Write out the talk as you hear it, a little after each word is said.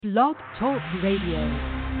Blog Talk Radio.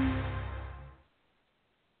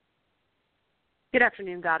 Good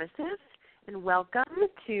afternoon, goddesses, and welcome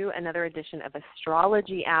to another edition of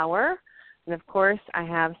Astrology Hour. And of course, I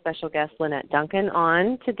have special guest Lynnette Duncan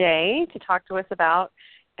on today to talk to us about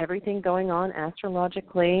everything going on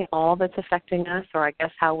astrologically, all that's affecting us, or I guess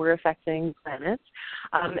how we're affecting planets,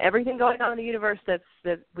 everything going on in the universe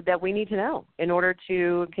that we need to know in order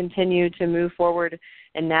to continue to move forward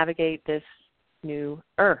and navigate this new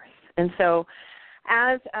Earth. And so,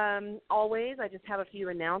 as always, I just have a few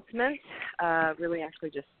announcements, really actually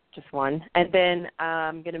just one. And then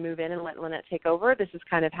I'm going to move in and let Lynnette take over. This is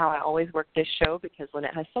kind of how I always work this show because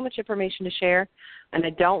Lynnette has so much information to share, and I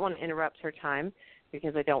don't want to interrupt her time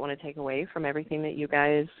because I don't want to take away from everything that you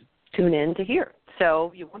guys tune in to hear.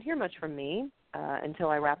 So you won't hear much from me until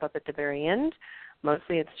I wrap up at the very end.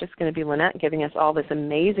 Mostly it's just going to be Lynnette giving us all this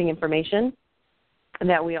amazing information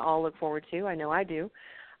that we all look forward to. I know I do.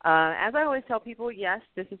 As I always tell people, yes,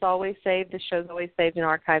 this is always saved. This show's always saved and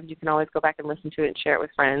archived. You can always go back and listen to it and share it with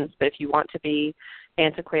friends. But if you want to be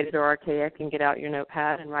antiquated or archaic and get out your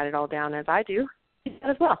notepad and write it all down as I do, you can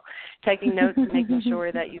as well. Taking notes and making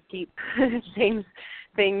sure that you keep things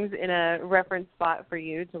in a reference spot for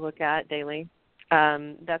you to look at daily.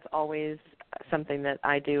 That's always something that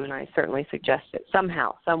I do, and I certainly suggest it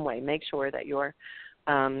somehow, some way. Make sure that you're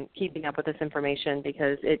keeping up with this information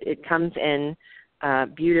because it comes in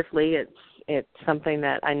beautifully. It's something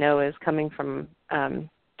that I know is coming from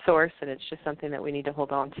source, and it's just something that we need to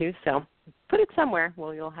hold on to. So put it somewhere.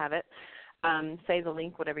 Well, you'll have it. Save the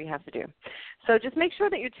link, whatever you have to do. So just make sure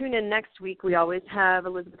that you tune in next week. We always have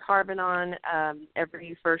Elizabeth Harbin on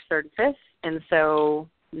every first, third, and fifth. And so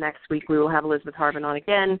next week we will have Elizabeth Harbin on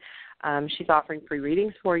again. She's offering free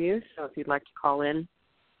readings for you. So if you'd like to call in,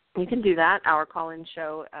 you can do that. Our call-in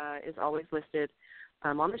show is always listed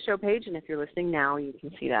on the show page, and if you're listening now, you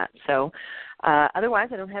can see that. So otherwise,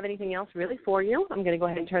 I don't have anything else really for you. I'm going to go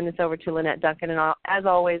ahead and turn this over to Lynnette Duncan. And as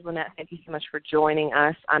always, Lynnette, thank you so much for joining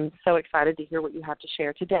us. I'm so excited to hear what you have to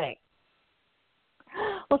share today.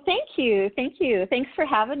 Well, thank you. Thank you. Thanks for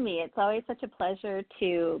having me. It's always such a pleasure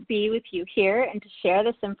to be with you here and to share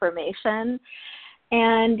this information.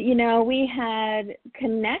 And, we had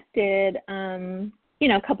connected,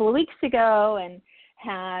 a couple of weeks ago and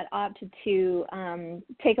had opted to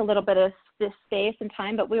take a little bit of this space and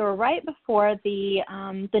time, but we were right before the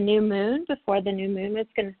new moon, before the new moon was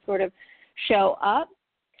going to sort of show up.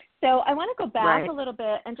 So I want to go back a little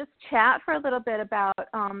bit and just chat for a little bit about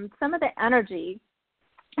some of the energy.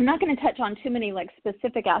 I'm not going to touch on too many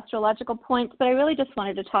specific astrological points, but I really just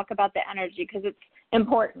wanted to talk about the energy because it's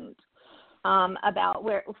important about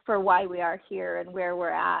why we are here and where we're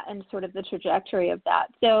at and sort of the trajectory of that.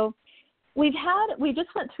 So we just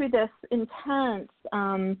went through this intense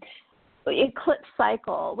eclipse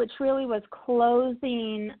cycle, which really was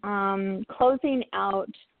closing out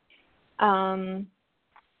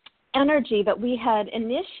energy that we had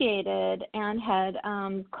initiated and had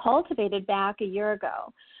cultivated back a year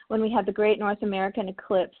ago when we had the Great North American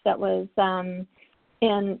Eclipse that was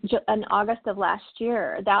in August of last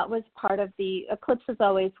year. That was part of the eclipses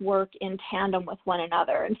always work in tandem with one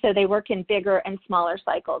another. And so they work in bigger and smaller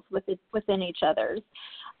cycles within each other's,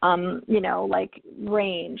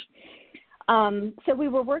 range. So we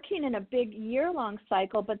were working in a big year-long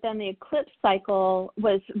cycle, but then the eclipse cycle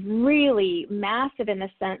was really massive in the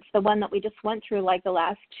sense, the one that we just went through the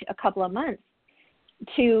last a couple of months,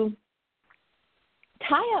 to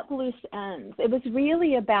tie up loose ends. It was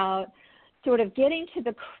really about sort of getting to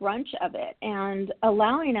the crunch of it and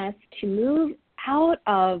allowing us to move out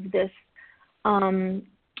of this,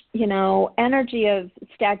 energy of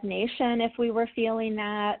stagnation if we were feeling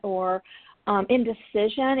that, or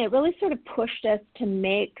indecision. It really sort of pushed us to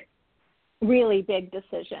make really big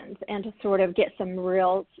decisions and to sort of get some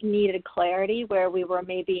real needed clarity where we were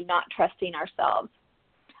maybe not trusting ourselves.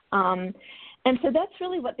 And so that's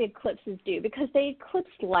really what the eclipses do, because they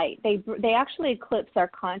eclipse light. They actually eclipse our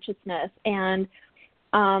consciousness, and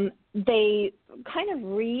they kind of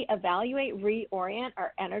reevaluate, reorient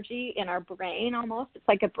our energy in our brain almost. It's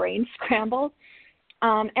like a brain scramble.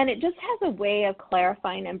 And it just has a way of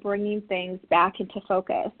clarifying and bringing things back into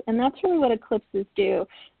focus. And that's really what eclipses do.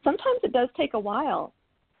 Sometimes it does take a while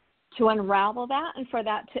to unravel that and for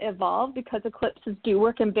that to evolve, because eclipses do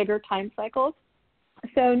work in bigger time cycles.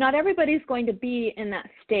 So not everybody's going to be in that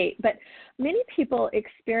state, but many people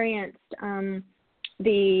experienced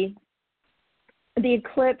the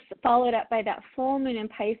eclipse followed up by that full moon in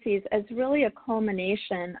Pisces as really a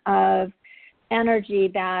culmination of energy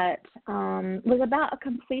that was about a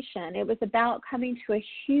completion. It was about coming to a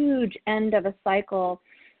huge end of a cycle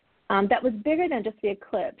that was bigger than just the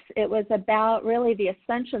eclipse. It was about really the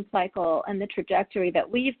ascension cycle and the trajectory that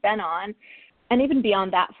we've been on, and even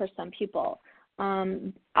beyond that for some people.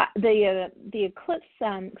 The eclipse,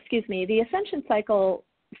 the ascension cycle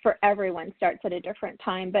for everyone starts at a different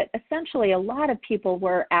time, but essentially a lot of people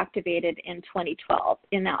were activated in 2012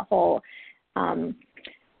 in that whole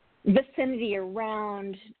vicinity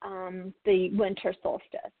around the winter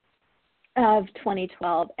solstice of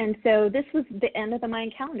 2012. And so this was the end of the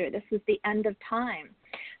Mayan calendar. This was the end of time.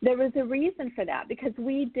 There was a reason for that, because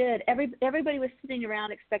everybody was sitting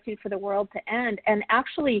around expecting for the world to end, and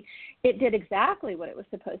actually it did exactly what it was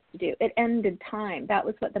supposed to do. It ended time. That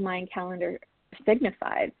was what the Mayan calendar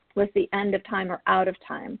signified, was the end of time or out of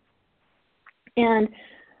time. And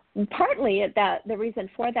partly the reason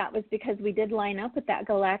for that was because we did line up with that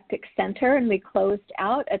galactic center, and we closed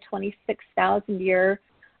out a 26,000-year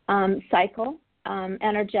cycle,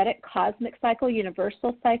 energetic, cosmic cycle,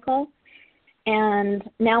 universal cycle. And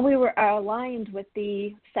now we are aligned with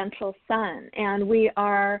the central sun, and we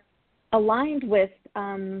are aligned with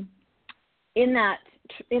in that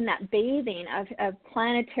bathing of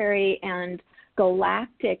planetary and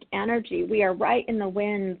galactic energy. We are right in the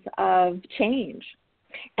winds of change.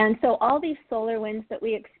 And so all these solar winds that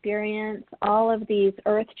we experience, all of these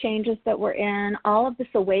earth changes that we're in, all of this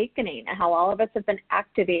awakening, and how all of us have been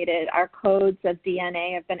activated, our codes of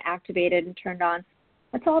DNA have been activated and turned on,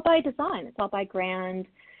 it's all by design. It's all by grand,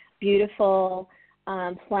 beautiful,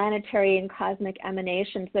 planetary and cosmic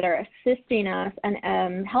emanations that are assisting us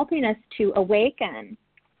and helping us to awaken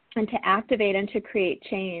and to activate and to create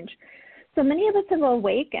change. So many of us have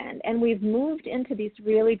awakened, and we've moved into these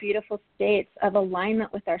really beautiful states of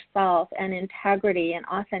alignment with ourselves and integrity and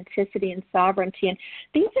authenticity and sovereignty. And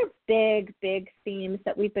these are big, big themes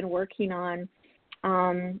that we've been working on,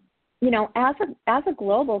 as a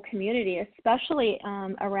global community, especially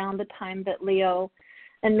around the time that Leo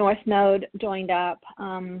and North Node joined up,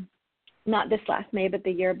 not this last May, but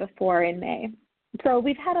the year before in May. So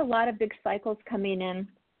we've had a lot of big cycles coming in.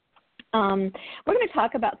 We're going to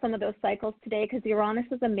talk about some of those cycles today because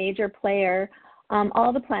Uranus is a major player.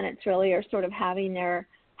 All the planets really are sort of having their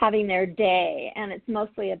day, and it's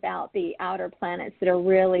mostly about the outer planets that are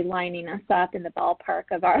really lining us up in the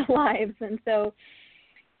ballpark of our lives. And so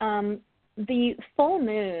the full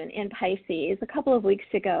moon in Pisces a couple of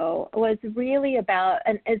weeks ago was really about,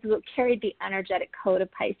 and it carried the energetic code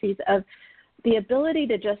of Pisces of the ability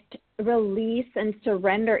to just release and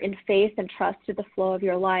surrender in faith and trust to the flow of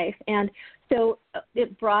your life. And so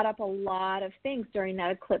it brought up a lot of things during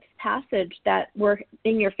that eclipse passage that were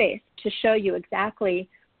in your face to show you exactly,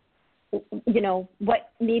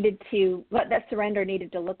 what that surrender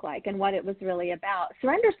needed to look like and what it was really about.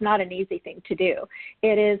 Surrender is not an easy thing to do.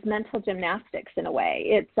 It is mental gymnastics in a way.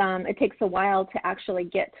 It takes a while to actually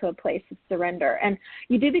get to a place of surrender. And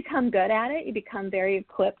you do become good at it. You become very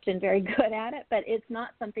equipped and very good at it, but it's not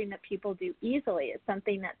something that people do easily. It's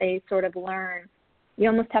something that they sort of learn. You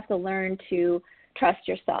almost have to learn to trust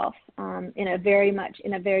yourself in a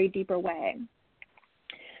very deeper way.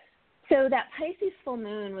 So that Pisces full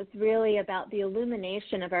moon was really about the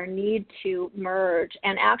illumination of our need to merge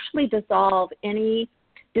and actually dissolve any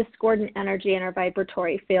discordant energy in our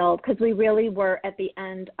vibratory field, because we really were at the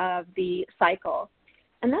end of the cycle.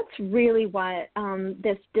 And that's really what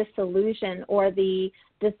this dissolution or the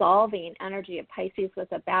dissolving energy of Pisces was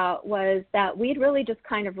about, was that we'd really just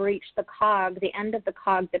kind of reached the cog, the end of the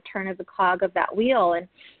cog, the turn of the cog of that wheel. And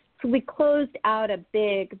so we closed out a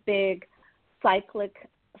big, big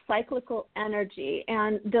cyclical energy.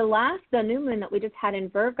 And the new moon that we just had in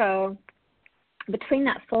Virgo, between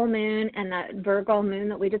that full moon and that Virgo moon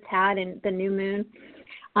that we just had in the new moon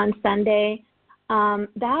on Sunday,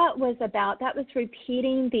 that was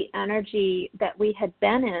repeating the energy that we had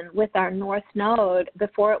been in with our North Node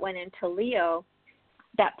before it went into Leo,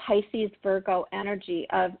 that Pisces Virgo energy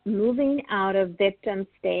of moving out of victim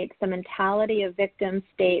states, the mentality of victim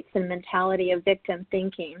states and mentality of victim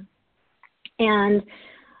thinking, and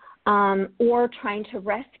or trying to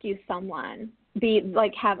rescue someone,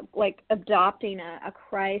 adopting a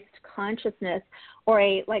Christ consciousness,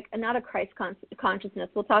 or not a Christ consciousness,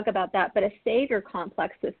 we'll talk about that, but a savior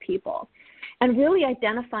complex with people, and really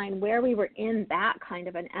identifying where we were in that kind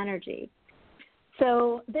of an energy.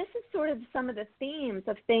 So this is sort of some of the themes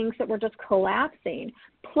of things that were just collapsing.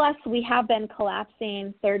 Plus, we have been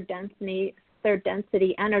collapsing third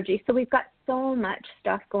density energy. So we've got so much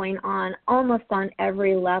stuff going on almost on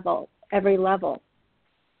every level.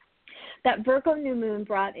 That Virgo new moon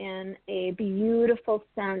brought in a beautiful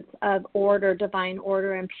sense of order, divine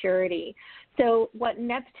order, and purity. So what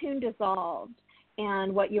Neptune dissolved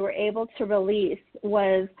and what you were able to release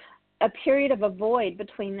was a period of a void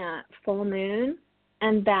between that full moon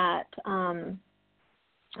and that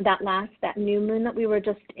new moon that we were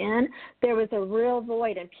just in. There was a real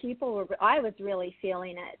void, and I was really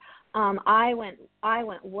feeling it. I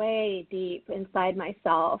went way deep inside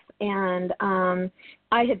myself, and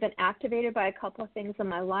I had been activated by a couple of things in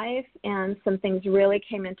my life, and some things really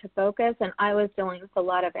came into focus, and I was dealing with a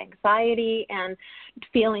lot of anxiety and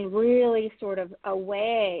feeling really sort of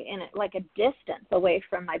away, and like a distance away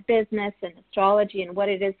from my business and astrology and what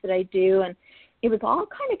it is that I do, and it was all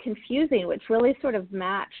kind of confusing, which really sort of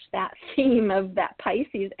matched that theme of that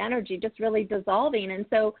Pisces energy just really dissolving. And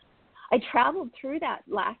so I traveled through that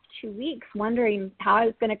last 2 weeks wondering how I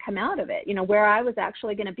was going to come out of it, where I was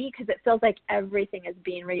actually going to be, because it feels like everything is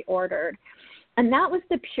being reordered. And that was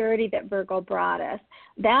the purity that Virgo brought us.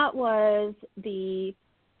 That was the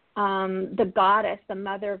goddess, the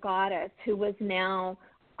mother goddess, who was now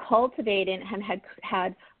cultivating and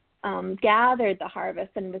had gathered the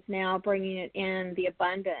harvest and was now bringing it in the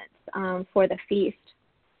abundance for the feast.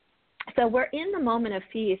 So we're in the moment of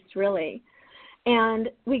feast, really. And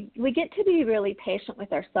we get to be really patient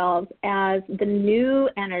with ourselves as the new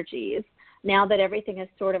energies, now that everything has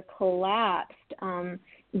sort of collapsed,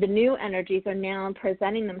 the new energies are now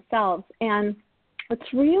presenting themselves. And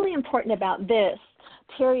what's really important about this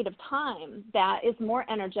period of time that is more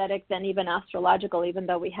energetic than even astrological, even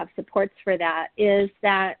though we have supports for that, is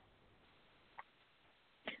that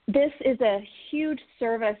this is a huge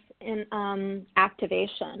service in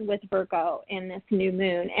activation with Virgo in this new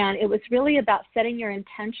moon. And it was really about setting your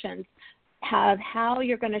intentions of how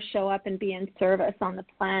you're going to show up and be in service on the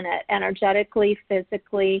planet, energetically,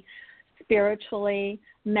 physically, spiritually,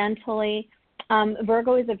 mentally.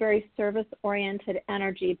 Virgo is a very service-oriented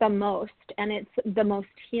energy, the most, and it's the most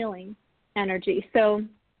healing energy. So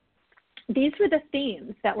these were the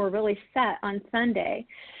themes that were really set on Sunday.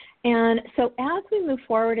 And so as we move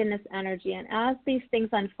forward in this energy and as these things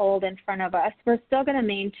unfold in front of us, we're still going to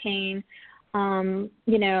maintain,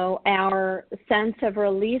 our sense of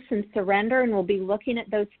release and surrender, and we'll be looking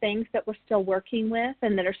at those things that we're still working with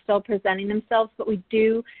and that are still presenting themselves, but we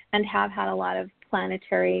do and have had a lot of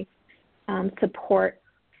planetary support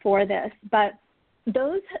for this. But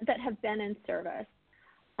those that have been in service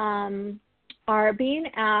are being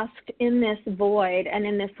asked in this void and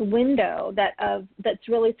in this window that's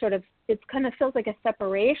really sort of, it kind of feels like a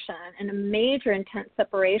separation and a major intense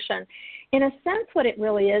separation. In a sense, what it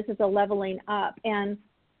really is a leveling up, and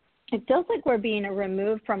it feels like we're being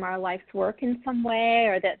removed from our life's work in some way,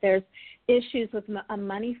 or that there's issues with a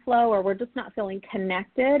money flow, or we're just not feeling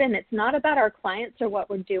connected. And it's not about our clients or what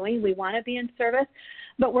we're doing. We want to be in service,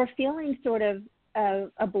 but we're feeling sort of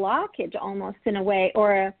a blockage almost in a way,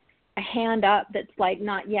 or a hand up that's like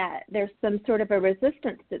not yet. There's some sort of a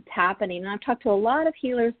resistance that's happening. And I've talked to a lot of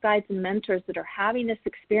healers, guides, and mentors that are having this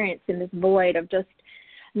experience in this void of just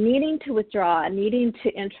needing to withdraw, needing to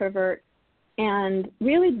introvert, and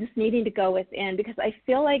really just needing to go within, because I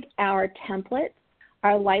feel like our templates,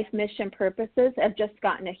 our life mission purposes have just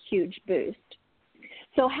gotten a huge boost.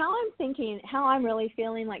 So how I'm really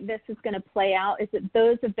feeling like this is going to play out is that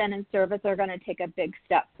those who have been in service are going to take a big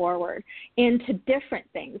step forward into different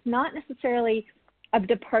things, not necessarily a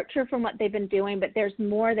departure from what they've been doing, but there's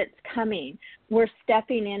more that's coming. We're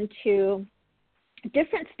stepping into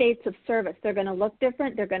different states of service. They're going to look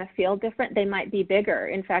different. They're going to feel different. They might be bigger.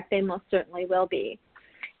 In fact, they most certainly will be.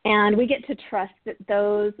 And we get to trust that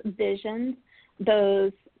those visions,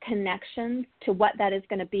 those connections to what that is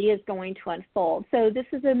going to be is going to unfold. So this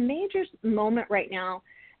is a major moment right now,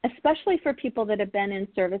 especially for people that have been in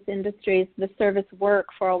service industries, the service work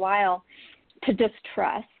for a while, to just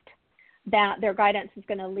trust that their guidance is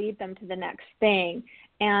going to lead them to the next thing,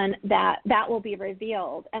 and that will be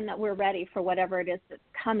revealed, and that we're ready for whatever it is that's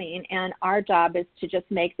coming. And our job is to just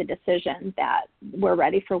make the decision that we're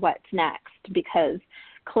ready for what's next, because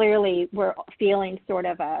clearly we're feeling sort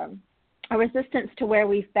of a resistance to where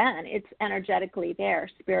we've been. It's energetically there,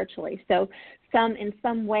 spiritually. So in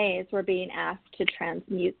some ways we're being asked to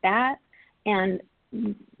transmute that and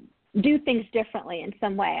do things differently in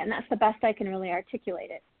some way, and that's the best I can really articulate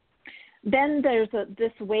it. Then there's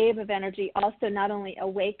this wave of energy also not only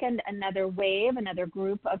awakened another wave, another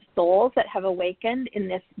group of souls that have awakened in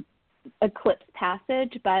this eclipse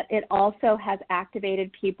passage, but it also has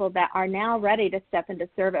activated people that are now ready to step into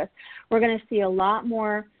service. We're going to see a lot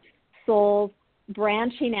more souls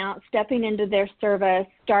branching out, stepping into their service,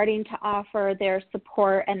 starting to offer their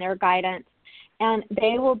support and their guidance. And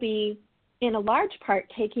they will be, in a large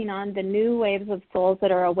part, taking on the new waves of souls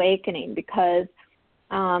that are awakening, because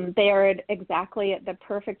they are exactly at the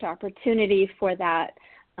perfect opportunity for that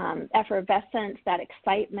effervescence, that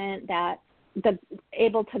excitement, that the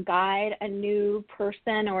able to guide a new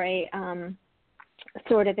person or a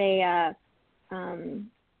sort of an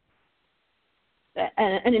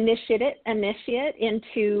initiate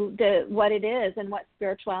into what it is and what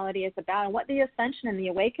spirituality is about and what the ascension and the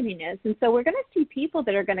awakening is. And so we're going to see people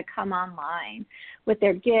that are going to come online with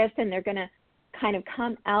their gifts, and they're going to kind of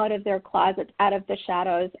come out of their closets, out of the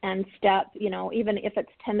shadows, and step, even if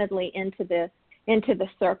it's timidly, into the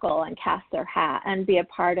circle and cast their hat and be a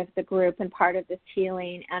part of the group and part of this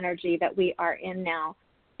healing energy that we are in now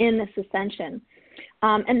in this ascension.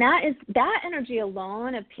 And that energy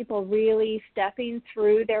alone of people really stepping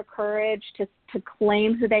through their courage to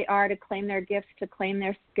claim who they are, to claim their gifts, to claim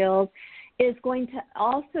their skills, is going to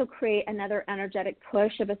also create another energetic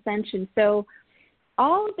push of ascension. So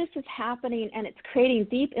all of this is happening, and it's creating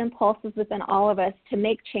deep impulses within all of us to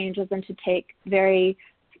make changes and to take very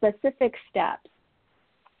specific steps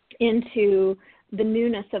into the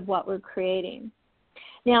newness of what we're creating.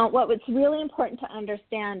 Now, what's really important to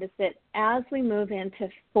understand is that as we move into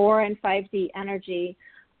 4 and 5D energy,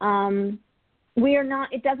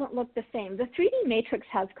 it doesn't look the same. The 3D matrix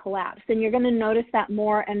has collapsed, and you're going to notice that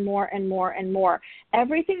more and more and more and more.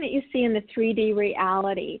 Everything that you see in the 3D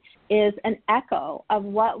reality is an echo of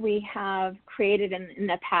what we have created in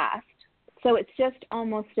the past. So it's just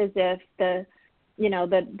almost as if the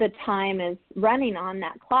time is running on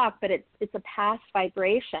that clock, but it's a past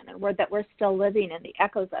vibration, and we're still living in the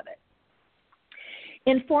echoes of it.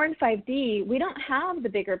 In 4 and 5D, we don't have the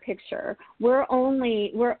bigger picture. We're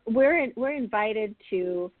invited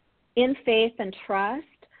to, in faith and trust,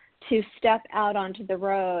 to step out onto the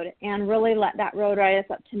road and really let that road ride us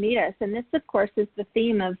up to meet us. And this, of course, is the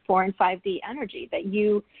theme of 4 and 5D energy, that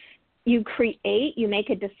you create, you make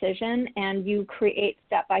a decision, and you create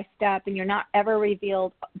step by step, and you're not ever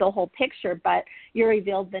revealed the whole picture, but you're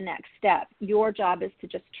revealed the next step. Your job is to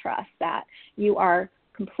just trust that you are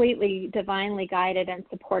completely divinely guided and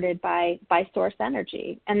supported by source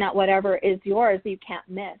energy, and that whatever is yours, you can't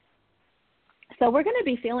miss. So we're going to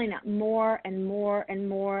be feeling that more and more and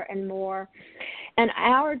more and more. And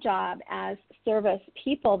our job as service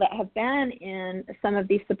people that have been in some of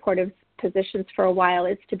these supportive positions for a while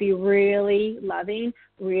is to be really loving,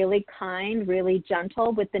 really kind, really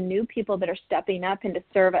gentle with the new people that are stepping up into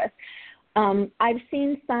service. I've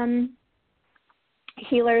seen some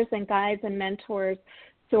healers and guides and mentors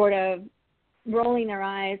sort of rolling their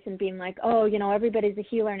eyes and being like, everybody's a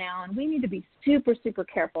healer now, and we need to be super, super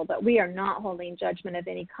careful that we are not holding judgment of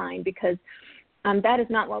any kind, because that is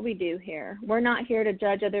not what we do here. We're not here to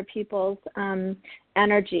judge other people's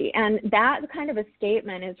energy. And that kind of a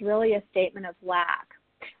statement is really a statement of lack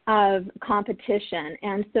of competition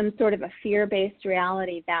and some sort of a fear-based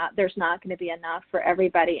reality that there's not going to be enough for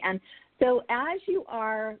everybody. And so as you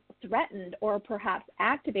are threatened or perhaps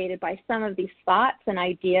activated by some of these thoughts and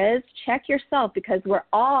ideas, check yourself, because we're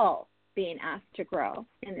all being asked to grow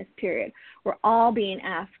in this period. We're all being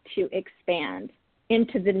asked to expand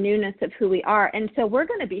into the newness of who we are. And so we're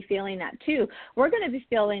going to be feeling that too. We're going to be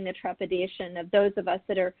feeling the trepidation of those of us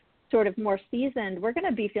that are sort of more seasoned. We're going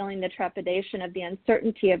to be feeling the trepidation of the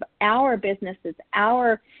uncertainty of our businesses,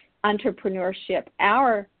 our entrepreneurship,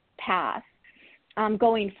 our path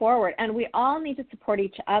going forward. And we all need to support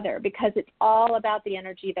each other, because it's all about the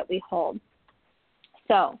energy that we hold.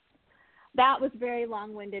 So that was a very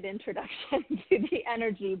long-winded introduction to the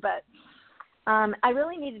energy, but I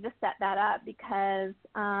really needed to set that up because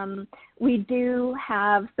we do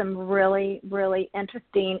have some really, really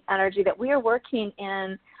interesting energy that we are working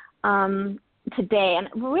in today. And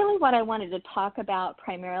really what I wanted to talk about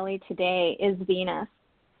primarily today is Venus.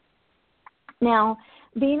 Now,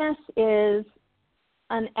 Venus is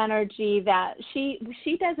an energy that she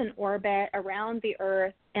does an orbit around the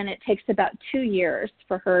Earth, and it takes about 2 years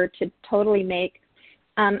for her to totally make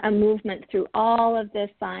a movement through all of the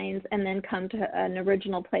signs and then come to an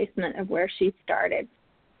original placement of where she started.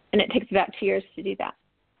 And it takes about 2 years to do that.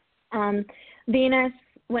 Venus,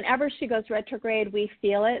 whenever she goes retrograde, we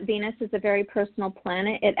feel it. Venus is a very personal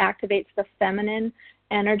planet. It activates the feminine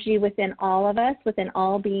energy within all of us, within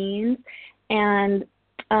all beings. And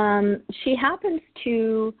she happens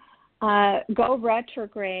to go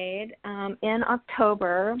retrograde in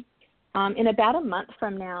October, in about a month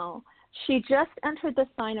from now. She just entered the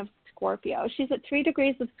sign of Scorpio. She's at 3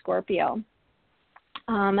 degrees of Scorpio.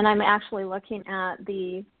 And I'm actually looking at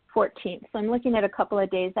the 14th. So I'm looking at a couple of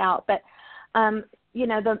days out. But,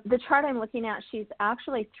 the chart I'm looking at, she's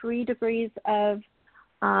actually 3 degrees of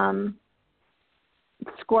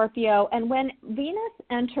Scorpio. And when Venus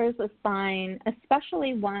enters a sign,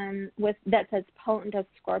 especially one that's as potent as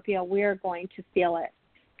Scorpio, we're going to feel it.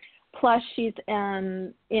 Plus, she's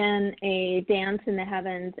in a dance in the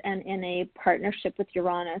heavens and in a partnership with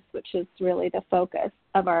Uranus, which is really the focus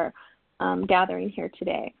of our gathering here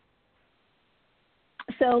today.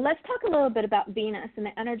 So let's talk a little bit about Venus and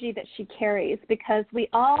the energy that she carries, because we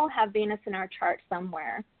all have Venus in our chart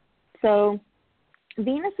somewhere. So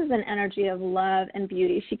Venus is an energy of love and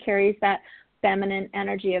beauty. She carries that feminine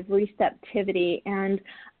energy of receptivity and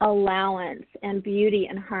allowance and beauty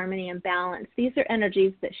and harmony and balance. These are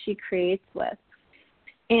energies that she creates with.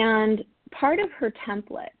 And part of her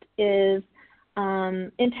template is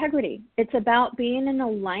integrity. It's about being in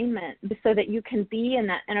alignment so that you can be in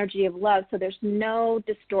that energy of love, so there's no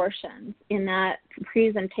distortions in that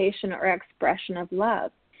presentation or expression of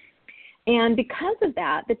love. And because of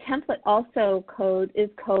that, the template also is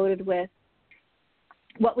coded with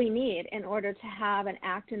what we need in order to have and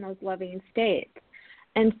act in those loving states.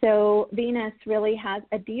 And so Venus really has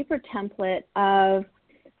a deeper template of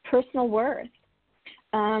personal worth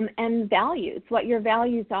and values, what your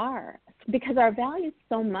values are, because our values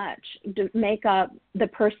so much make up the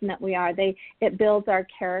person that we are. It builds our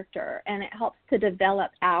character, and it helps to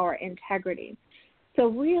develop our integrity. So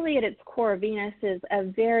really at its core, Venus is a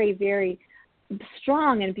very, very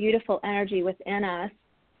strong and beautiful energy within us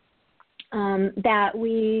that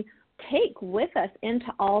we take with us into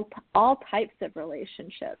all types of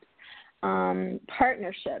relationships,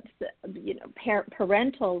 partnerships,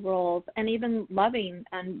 parental roles, and even loving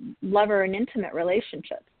and lover and intimate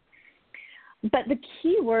relationships. But the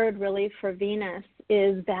key word really for Venus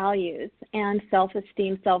is values and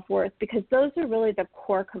self-esteem, self-worth, because those are really the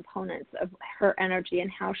core components of her energy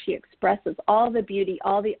and how she expresses all the beauty,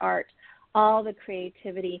 all the art, all the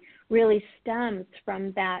creativity really stems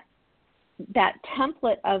from that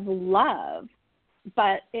template of love,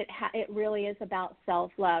 but it really is about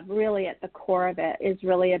self-love. Really at the core of it is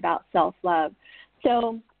really about self-love.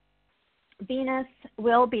 So Venus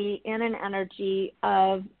will be in an energy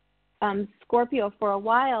of Scorpio for a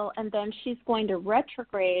while, and then she's going to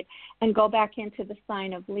retrograde and go back into the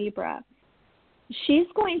sign of Libra. She's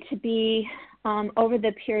going to be, over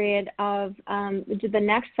the period of the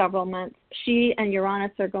next several months, she and Uranus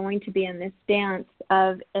are going to be in this dance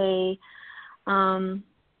of an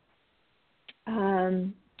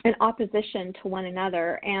opposition to one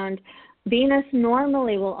another. And Venus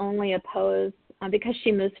normally will only oppose, because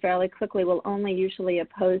she moves fairly quickly, will only usually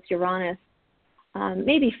oppose Uranus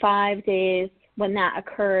maybe 5 days when that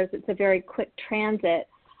occurs. It's a very quick transit.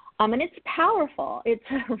 And it's powerful. It's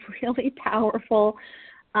a really powerful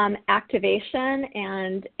activation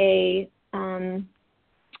and an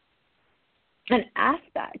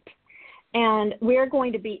aspect. And we're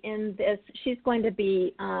going to be in this, she's going to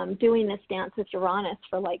be doing this dance with Uranus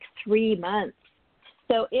for like 3 months.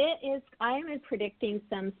 So I am predicting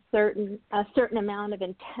a certain amount of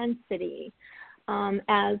intensity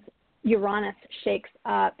as Uranus shakes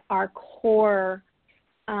up our core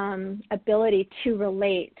ability to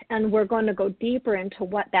relate, and we're going to go deeper into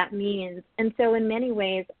what that means. And so in many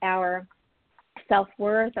ways, our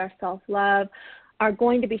self-worth, our self-love are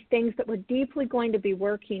going to be things that we're deeply going to be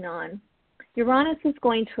working on. Uranus is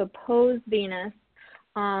going to oppose Venus.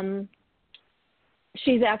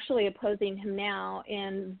 She's actually opposing him now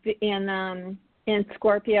in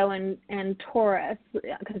Scorpio and Taurus,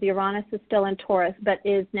 because Uranus is still in Taurus but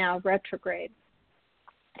is now retrograde.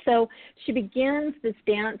 So she begins this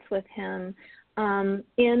dance with him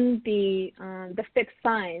in the fixed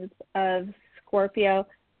signs of Scorpio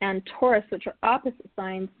and Taurus, which are opposite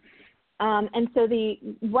signs. And so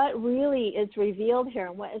what really is revealed here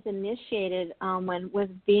and what is initiated with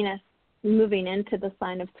Venus moving into the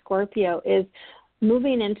sign of Scorpio is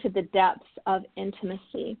moving into the depths of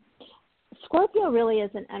intimacy. Scorpio really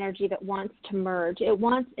is an energy that wants to merge. It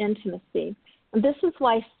wants intimacy. And this is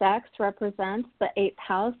why sex represents the 8th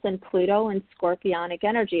house and Pluto and Scorpionic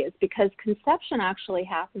energy, is because conception actually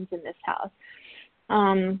happens in this house.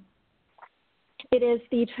 It is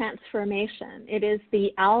the transformation. It is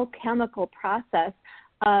the alchemical process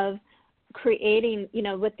of creating,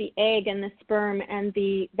 with the egg and the sperm and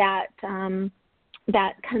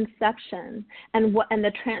that conception and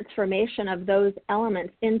the transformation of those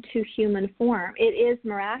elements into human form. It is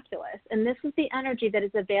miraculous, and this is the energy that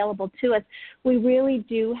is available to us. We really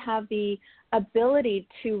do have the ability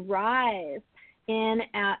to rise in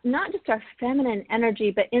not just our feminine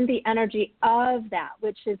energy, but in the energy of that,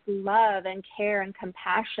 which is love and care and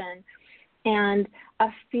compassion and a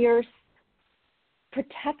fierce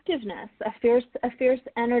protectiveness, a fierce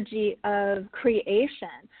energy of creation.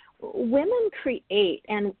 Women create,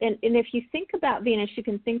 and if you think about Venus, you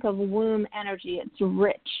can think of womb energy. It's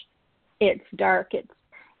rich, it's dark,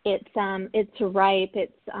 It's ripe.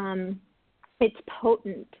 It's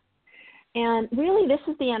potent. And really, this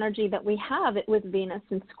is the energy that we have with Venus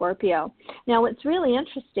and Scorpio. Now, what's really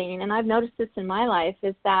interesting, and I've noticed this in my life,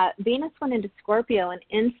 is that Venus went into Scorpio, and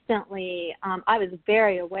instantly I was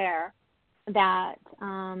very aware that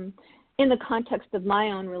in the context of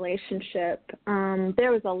my own relationship,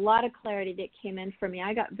 there was a lot of clarity that came in for me.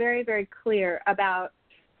 I got very, very clear about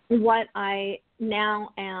what I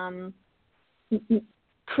now am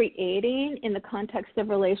creating in the context of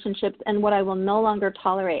relationships and what I will no longer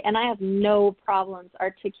tolerate. And I have no problems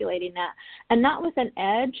articulating that. And not with an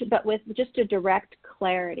edge, but with just a direct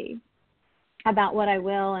clarity about what I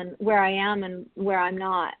will and where I am and where I'm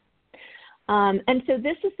not. And so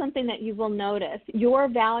this is something that you will notice. Your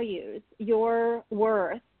values, your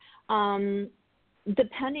worth,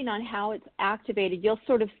 depending on how it's activated, you'll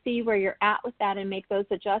sort of see where you're at with that and make those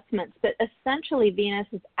adjustments. But essentially, Venus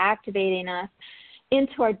is activating us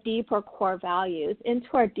into our deeper core values, into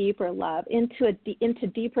our deeper love, into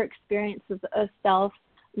deeper experiences of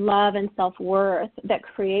self-love and self-worth that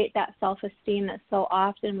create that self-esteem that so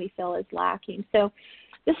often we feel is lacking. So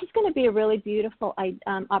this is going to be a really beautiful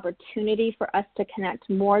opportunity for us to connect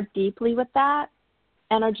more deeply with that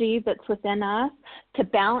energy that's within us, to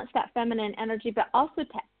balance that feminine energy, but also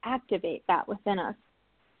to activate that within us.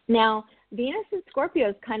 Now, Venus and Scorpio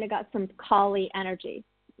has kind of got some Kali energy,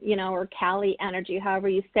 or Kali energy, however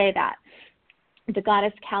you say that. The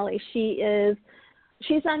goddess Kali, she's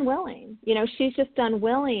unwilling. She's just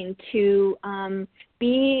unwilling to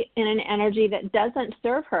be in an energy that doesn't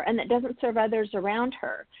serve her and that doesn't serve others around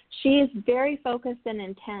her. She is very focused and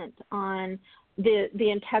intent on the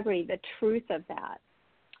integrity, the truth of that.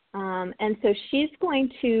 And so she's going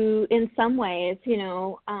to, in some ways,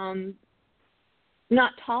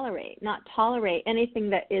 not tolerate anything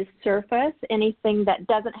that is surface, anything that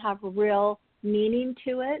doesn't have real meaning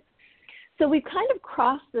to it. So we've kind of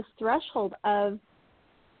crossed this threshold of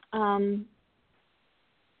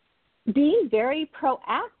being very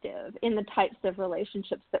proactive in the types of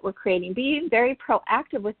relationships that we're creating, being very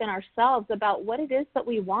proactive within ourselves about what it is that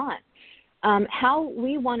we want, how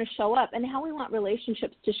we want to show up, and how we want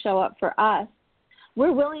relationships to show up for us.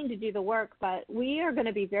 We're willing to do the work, but we are going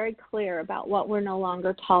to be very clear about what we're no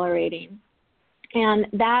longer tolerating. And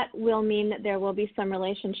that will mean that there will be some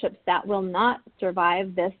relationships that will not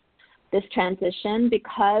survive this transition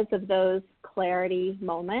because of those clarity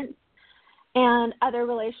moments, and other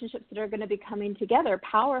relationships that are going to be coming together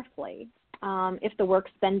powerfully if the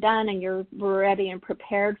work's been done and you're ready and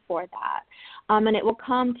prepared for that. And it will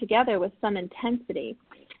come together with some intensity.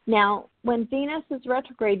 Now, when Venus is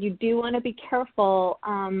retrograde, you do want to be careful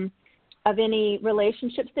of any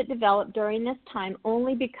relationships that develop during this time,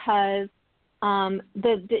 only because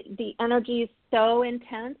the energy is so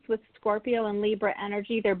intense with Scorpio and Libra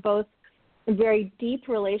energy. They're both very deep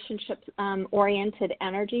relationship-oriented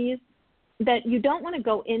energies that you don't want to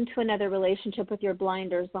go into another relationship with your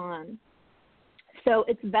blinders on. So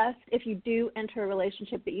it's best if you do enter a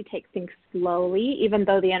relationship that you take things slowly, even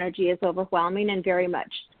though the energy is overwhelming and very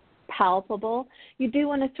much palpable. You do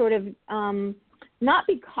want to sort of not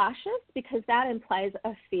be cautious, because that implies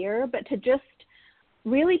a fear, but to just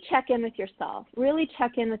really check in with yourself, really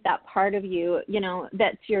check in with that part of you,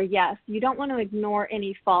 that's your yes. You don't want to ignore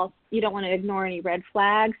any you don't want to ignore any red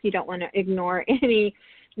flags. You don't want to ignore any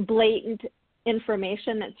blatant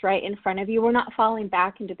information that's right in front of you. We're not falling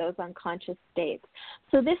back into those unconscious states.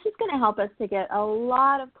 So this is going to help us to get a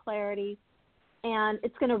lot of clarity, and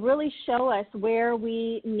it's going to really show us where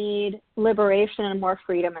we need liberation and more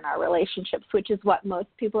freedom in our relationships, which is what most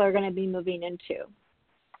people are going to be moving into.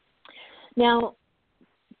 Now,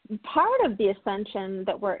 part of the ascension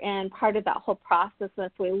that we're in, part of that whole process,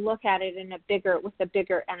 if we look at it with a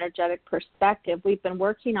bigger energetic perspective, we've been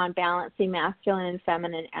working on balancing masculine and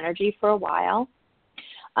feminine energy for a while.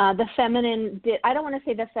 The feminine I don't want to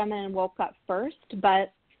say the feminine woke up first,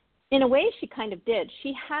 but in a way she kind of did.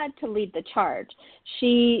 She had to lead the charge.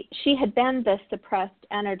 She had been the suppressed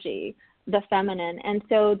energy, the feminine. And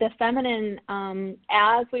so the feminine,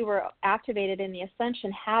 as we were activated in the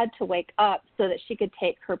ascension, had to wake up so that she could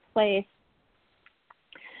take her place,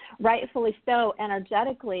 rightfully so,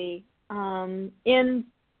 energetically,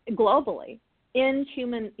 globally, in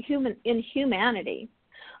humanity,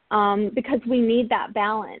 because we need that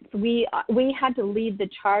balance. We had to lead the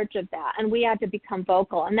charge of that, and we had to become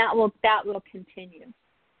vocal, and that will continue.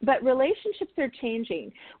 But relationships are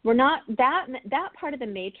changing. We're not that part of the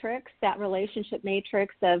matrix, that relationship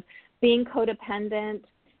matrix of being codependent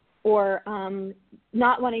or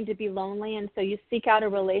not wanting to be lonely, and so you seek out a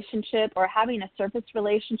relationship or having a surface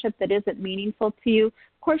relationship that isn't meaningful to you,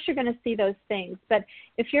 of course you're going to see those things. But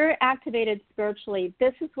if you're activated spiritually,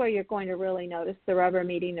 this is where you're going to really notice the rubber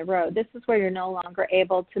meeting the road. This is where you're no longer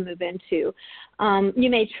able to move into. You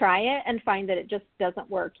may try it and find that it just doesn't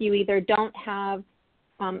work. You either don't have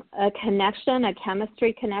a connection, a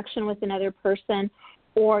chemistry connection with another person,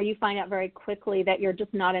 or you find out very quickly that you're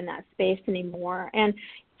just not in that space anymore. And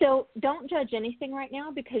so don't judge anything right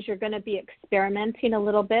now, because you're going to be experimenting a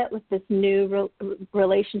little bit with this new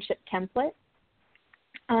relationship template.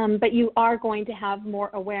 But you are going to have more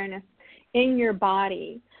awareness in your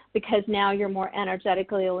body, because now you're more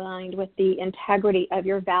energetically aligned with the integrity of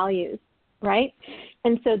your values, right?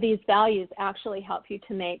 And so these values actually help you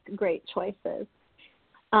to make great choices.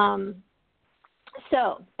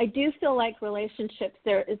 So I do feel like relationships,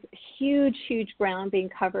 there is huge, huge ground being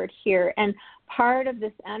covered here. And part of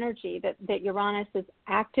this energy that Uranus is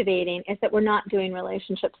activating is that we're not doing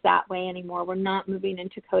relationships that way anymore. We're not moving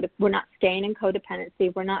into we're not staying in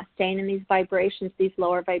codependency. We're not staying in these vibrations, these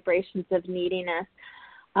lower vibrations of neediness,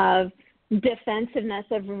 of defensiveness,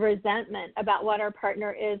 of resentment about what our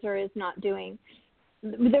partner is or is not doing.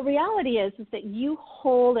 The reality is that you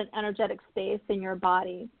hold an energetic space in your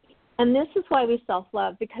body. And this is why we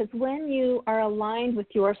self-love, because when you are aligned with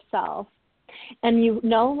yourself and you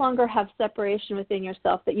no longer have separation within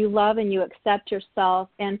yourself, that you love and you accept yourself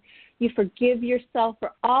and you forgive yourself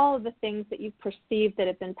for all of the things that you've perceived that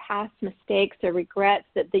have been past mistakes or regrets,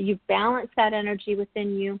 that you balance that energy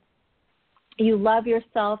within you. You love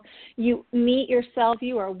yourself. You meet yourself.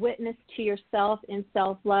 You are witness to yourself in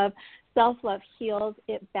self-love. Self-love heals.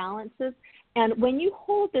 It balances. And when you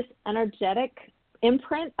hold this energetic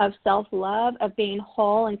imprint of self-love, of being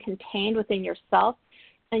whole and contained within yourself,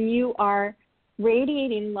 and you are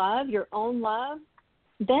radiating love, your own love,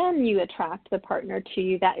 then you attract the partner to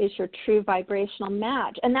you that is your true vibrational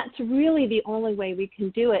match. And that's really the only way we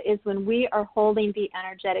can do it, is when we are holding the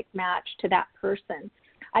energetic match to that person.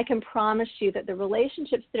 I can promise you that the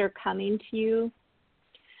relationships that are coming to you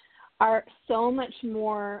are so much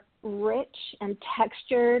more rich and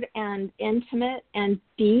textured and intimate and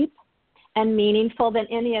deep and meaningful than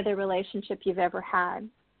any other relationship you've ever had.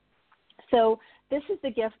 So this is the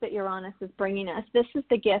gift that Uranus is bringing us. This is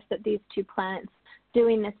the gift that these two planets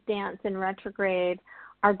doing this dance in retrograde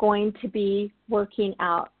are going to be working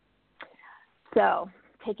out. So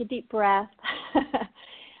take a deep breath.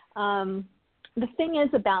 The thing is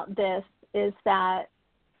about this is that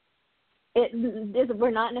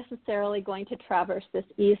we're not necessarily going to traverse this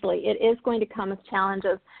easily. It is going to come with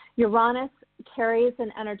challenges. Uranus carries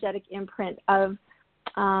an energetic imprint of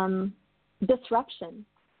disruption.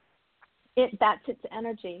 That's its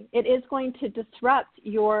energy. It is going to disrupt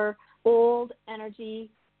your old energy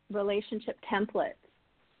relationship templates.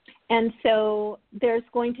 And so there's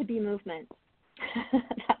going to be movement.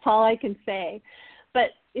 That's all I can say.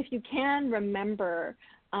 But if you can remember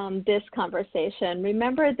this conversation,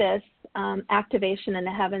 remember this activation in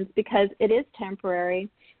the heavens, because it is temporary.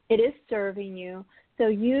 It is serving you. So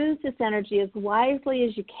use this energy as wisely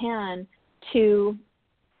as you can to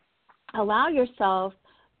allow yourself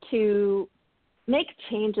to make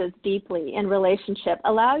changes deeply in relationship.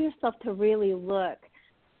 Allow yourself to really look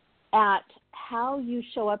at how you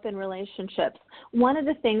show up in relationships. One of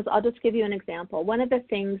the things, I'll just give you an example. One of the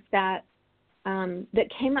things that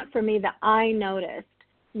came up for me that I noticed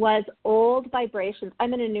was old vibrations.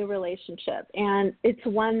 I'm in a new relationship, and it's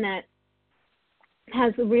one that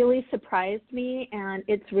has really surprised me, and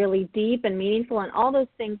it's really deep and meaningful, and all those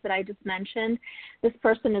things that I just mentioned. This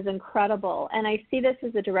person is incredible, and I see this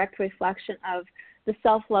as a direct reflection of the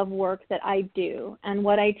self-love work that I do and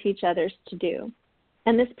what I teach others to do.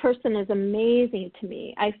 And this person is amazing to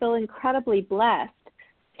me. I feel incredibly blessed.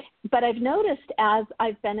 But I've noticed as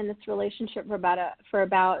I've been in this relationship for about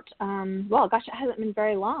it hasn't been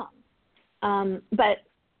very long. But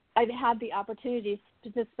I've had the opportunity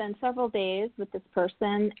to spend several days with this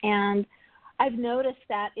person, and I've noticed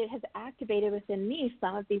that it has activated within me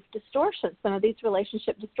some of these distortions, some of these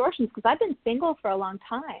relationship distortions, because I've been single for a long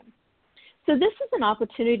time. So this is an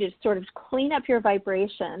opportunity to sort of clean up your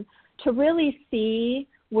vibration, to really see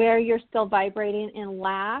where you're still vibrating in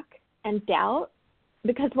lack and doubt.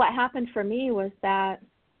 Because what happened for me was that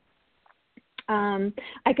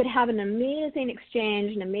I could have an amazing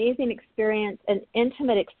exchange, an amazing experience, an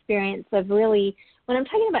intimate experience of really, when I'm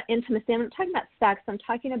talking about intimacy, I'm not talking about sex, I'm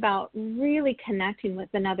talking about really connecting with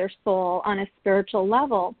another soul on a spiritual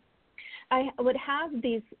level. I would have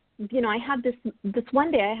these, I had this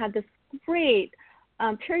one day, I had this great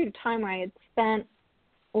period of time where I had spent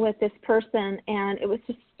with this person, and it was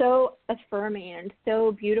just so affirming and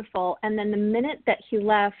so beautiful. And then the minute that he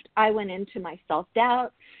left, I went into my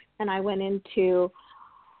self-doubt, and I went into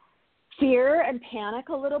fear and panic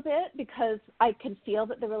a little bit because I could feel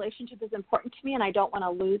that the relationship is important to me and I don't want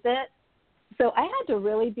to lose it. So I had to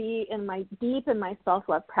really be deep in my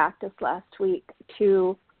self-love practice last week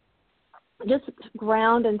to just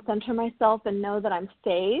ground and center myself and know that I'm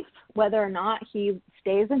safe, whether or not he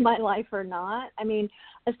stays in my life or not. I mean,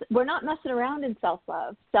 we're not messing around in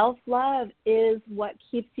self-love. Self-love is what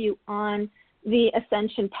keeps you on the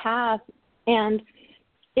ascension path, and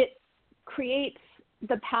it creates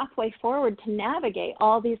the pathway forward to navigate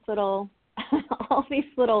all these little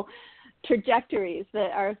trajectories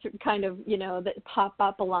that are kind of, that pop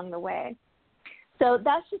up along the way. So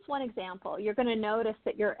that's just one example. You're going to notice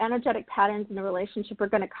that your energetic patterns in the relationship are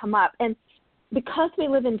going to come up. And because we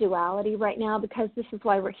live in duality right now, because this is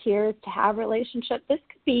why we're here, is to have relationships, this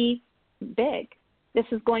could be big. This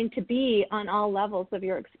is going to be on all levels of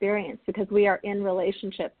your experience because we are in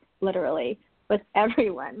relationship, literally, with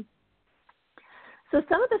everyone. So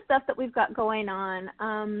some of the stuff that we've got going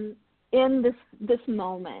on in this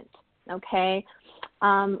moment, okay,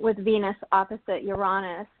 with Venus opposite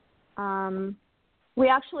Uranus, we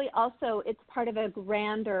actually also, it's part of a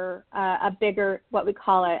grander, a bigger, what we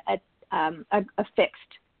call a fixed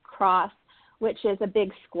cross, which is a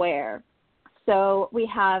big square. So we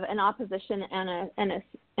have an opposition and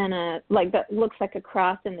a like that looks like a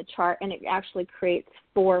cross in the chart, and it actually creates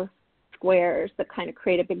 4 squares that kind of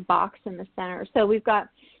create a big box in the center. So we've got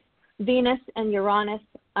Venus and Uranus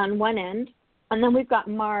on one end, and then we've got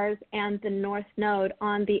Mars and the North Node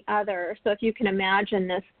on the other. So if you can imagine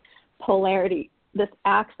this polarity, this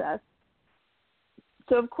axis.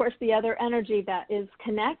 So, of course, the other energy that is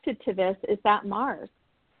connected to this is that Mars.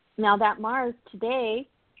 Now, that Mars today,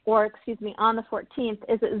 on the 14th,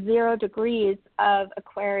 is at 0 degrees of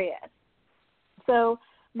Aquarius. So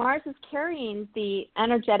Mars is carrying the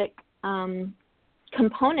energetic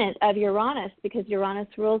component of Uranus because Uranus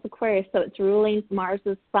rules Aquarius, so it's ruling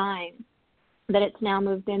Mars's sign that it's now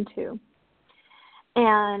moved into.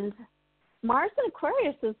 And Mars in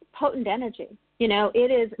Aquarius is potent energy.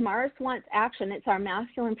 It is, Mars wants action. It's our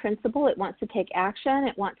masculine principle. It wants to take action.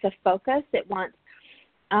 It wants to focus. It wants,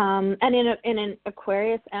 and in an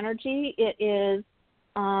Aquarius energy, it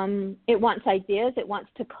wants ideas. It wants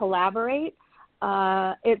to collaborate.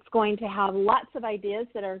 It's going to have lots of ideas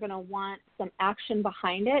that are going to want some action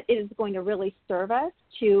behind it. It is going to really serve us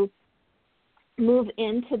to move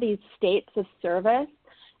into these states of service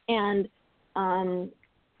and,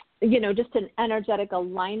 just an energetic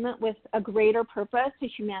alignment with a greater purpose, a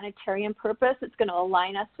humanitarian purpose. It's going to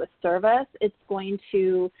align us with service. It's going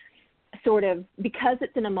to sort of, because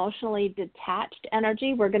it's an emotionally detached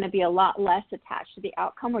energy, we're going to be a lot less attached to the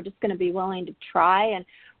outcome. We're just going to be willing to try, and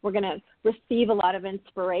we're going to receive a lot of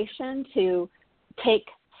inspiration to take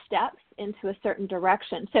steps into a certain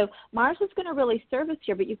direction. So Mars is going to really serve us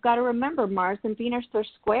here, but you've got to remember Mars and Venus are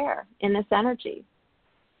square in this energy.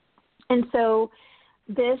 And so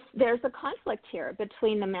there's a conflict here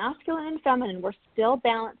between the masculine and feminine. We're still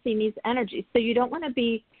balancing these energies. So you don't want to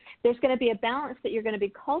be, there's going to be a balance that you're going to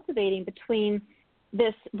be cultivating between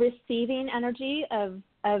this receiving energy of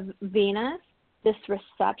Venus, this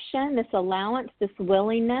reception, this allowance, this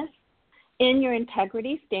willingness in your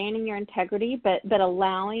integrity, staying in your integrity, but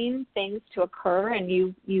allowing things to occur, and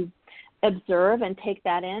you observe and take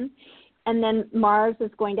that in. And then Mars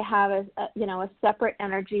is going to have a separate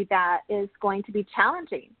energy that is going to be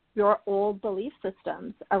challenging your old belief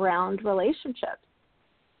systems around relationships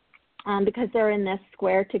because they're in this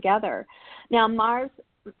square together. Now Mars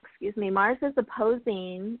is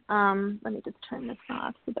opposing, let me just turn this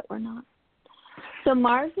off so that we're not. So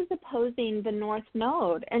Mars is opposing the North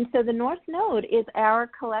Node. And so the North Node is our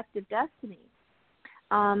collective destiny.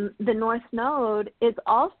 The North Node is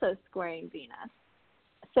also squaring Venus.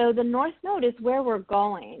 So the North Node is where we're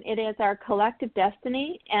going. It is our collective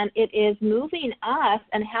destiny, and it is moving us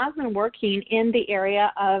and has been working in the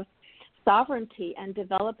area of sovereignty and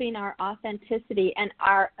developing our authenticity and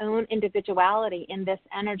our own individuality in this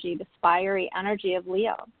energy, this fiery energy of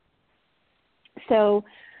Leo. So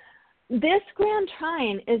this grand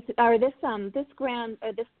trine is, or this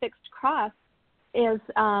fixed cross is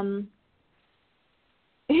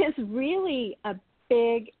really a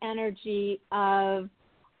big energy of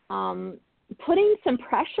putting some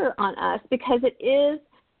pressure on us because it is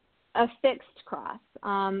a fixed cross.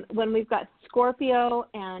 When we've got Scorpio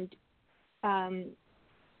and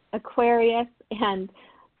Aquarius and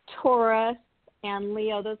Taurus and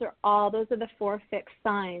Leo, those are the 4 fixed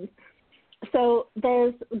signs. So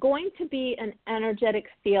there's going to be an energetic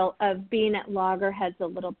feel of being at loggerheads a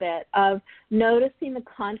little bit, of noticing the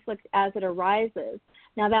conflict as it arises.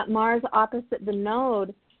 Now that Mars opposite the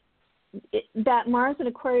node, that Mars in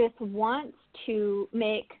Aquarius wants to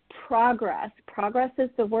make progress. Progress is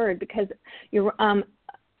the word, because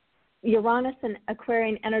Uranus and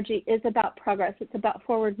Aquarian energy is about progress. It's about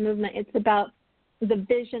forward movement. It's about the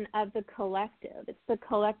vision of the collective. It's the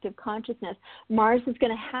collective consciousness. Mars is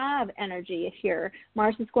going to have energy here.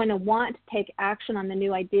 Mars is going to want to take action on the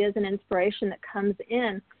new ideas and inspiration that comes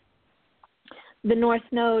in. The North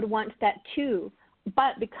Node wants that too.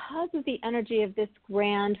 But because of the energy of this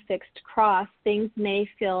grand fixed cross, things may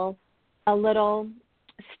feel a little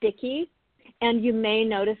sticky, and you may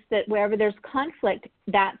notice that wherever there's conflict,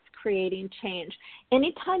 that's creating change.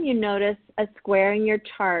 Anytime you notice a square in your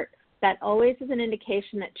chart, that always is an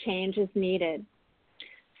indication that change is needed.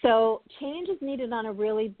 So change is needed on a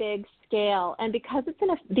really big scale, and because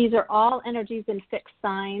these are all energies in fixed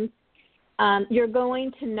signs, you're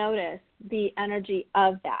going to notice the energy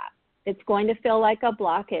of that. It's going to feel like a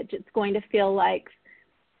blockage. It's going to feel like,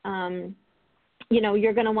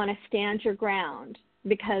 you're going to want to stand your ground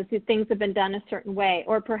because things have been done a certain way,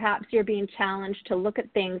 or perhaps you're being challenged to look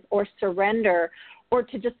at things or surrender or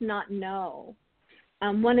to just not know.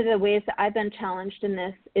 One of the ways that I've been challenged in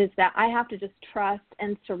this is that I have to just trust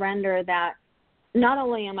and surrender that not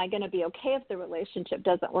only am I going to be okay if the relationship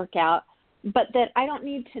doesn't work out, but that I don't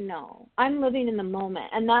need to know. I'm living in the moment,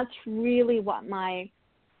 and that's really what my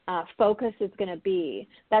focus is going to be.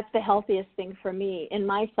 That's the healthiest thing for me in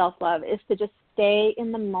my self-love, is to just stay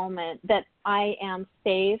in the moment, that I am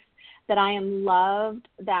safe, that I am loved,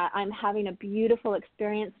 that I'm having a beautiful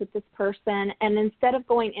experience with this person. And instead of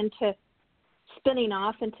going into spinning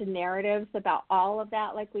off into narratives about all of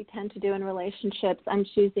that like we tend to do in relationships, I'm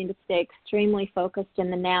choosing to stay extremely focused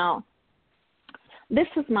in the now. This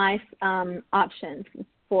is my option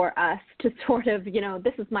for us to sort of,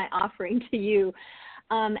 this is my offering to you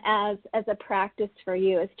as a practice for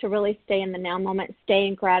you, is to really stay in the now moment, stay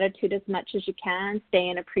in gratitude as much as you can, stay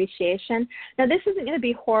in appreciation. Now, this isn't going to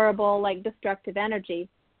be horrible, like destructive energy,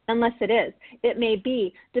 unless it is. It may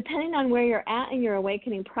be. Depending on where you're at in your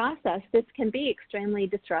awakening process, this can be extremely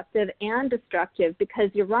disruptive and destructive, because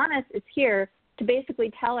Uranus is here to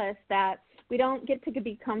basically tell us that we don't get to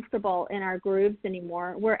be comfortable in our grooves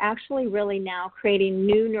anymore. We're actually really now creating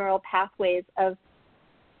new neural pathways of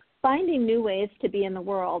finding new ways to be in the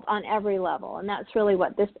world on every level, and that's really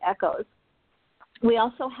what this echoes. We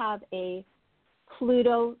also have a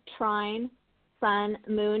Pluto trine Sun,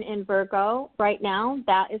 Moon in Virgo right now.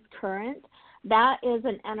 That is current. That is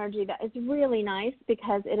an energy that is really nice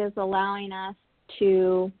because it is allowing us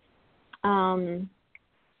to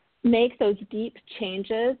make those deep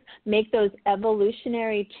changes, make those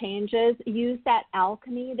evolutionary changes, use that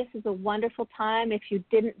alchemy. This is a wonderful time, if you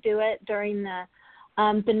didn't do it during the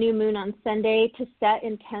new moon on Sunday, to set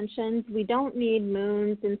intentions. We don't need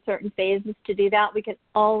moons in certain phases to do that. We can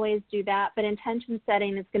always do that, but intention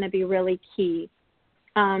setting is going to be really key.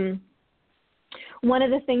 One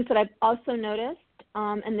of the things that I've also noticed,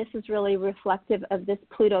 and this is really reflective of this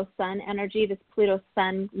Pluto-Sun energy, this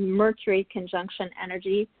Pluto-Sun-Mercury conjunction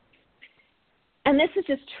energy, and this is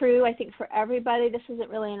just true, I think, for everybody. This isn't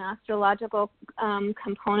really an astrological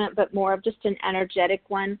component, but more of just an energetic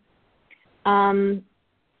one.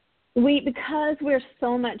 Because we're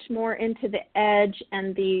so much more into the edge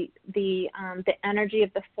and the energy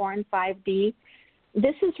of the 4 and 5D,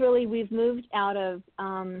 this is really, we've moved out of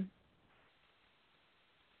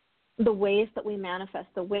the ways that we manifest,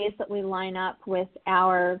 the ways that we line up with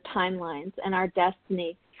our timelines and our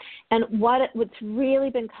destiny. And what's really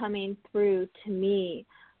been coming through to me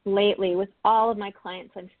lately with all of my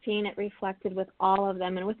clients, I'm seeing it reflected with all of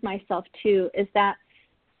them and with myself too, is that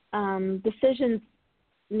decisions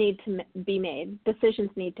need to be made. Decisions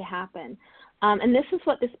need to happen. And this is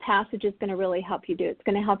what this passage is going to really help you do. It's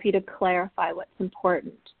going to help you to clarify what's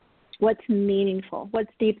important, what's meaningful, what's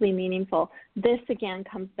deeply meaningful. This, again,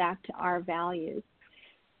 comes back to our values.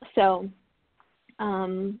 So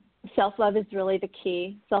self-love is really the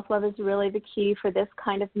key. Self-love is really the key for this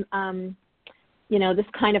kind of, this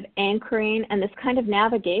kind of anchoring and this kind of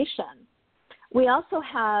navigation. We also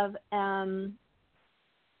have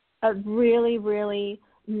a really, really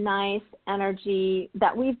nice energy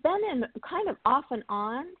that we've been in kind of off and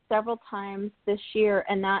on several times this year,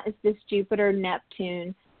 and that is this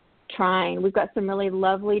Jupiter-Neptune trine. We've got some really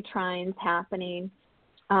lovely trines happening.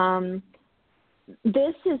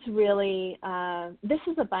 This is really, this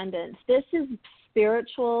is abundance. This is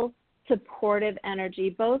spiritual, supportive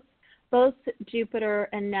energy. Both Jupiter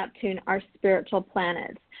and Neptune are spiritual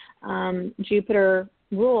planets. Jupiter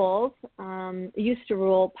used to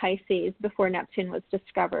rule Pisces before Neptune was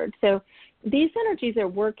discovered. So these energies are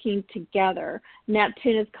working together.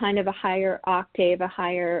 Neptune is kind of a higher octave, a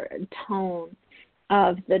higher tone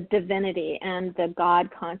of the divinity and the God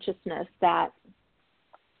consciousness that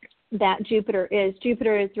Jupiter is.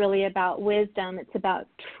 Jupiter is really about wisdom. It's about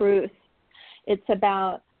truth. It's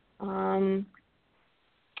about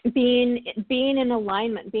being in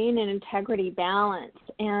alignment, being in integrity, balance,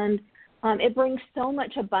 and it brings so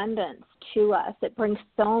much abundance to us. It brings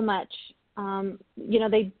so much.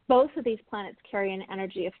 Both of these planets carry an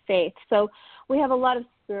energy of faith. So we have a lot of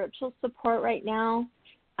spiritual support right now.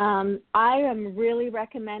 I am really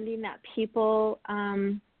recommending that people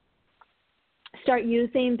start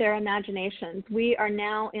using their imaginations. We are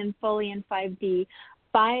now fully in 5D.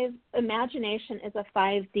 Imagination is a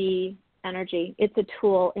 5D energy. It's a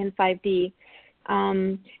tool in 5D.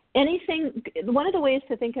 One of the ways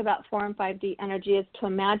to think about 4 and 5D energy is to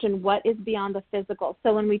imagine what is beyond the physical.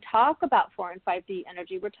 So when we talk about 4 and 5D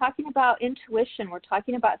energy, we're talking about intuition, we're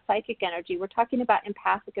talking about psychic energy, we're talking about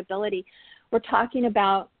empathic ability, we're talking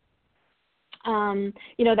about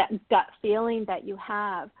that gut feeling that you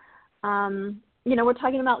have. We're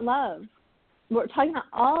talking about love. We're talking about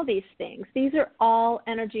all these things. These are all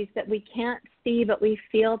energies that we can't see, but we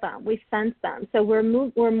feel them, we sense them. So we're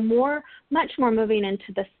much more moving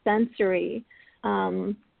into the sensory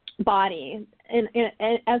body, and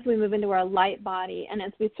as we move into our light body, and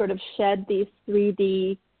as we sort of shed these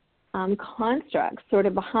 3D constructs sort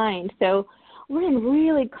of behind. So we're in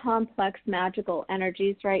really complex magical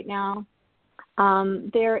energies right now.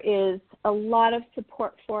 There is a lot of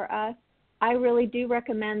support for us. I really do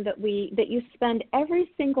recommend that you spend every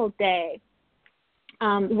single day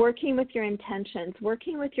working with your intentions,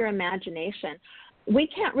 working with your imagination. We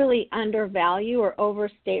can't really undervalue or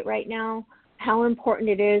overstate right now how important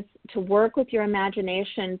it is to work with your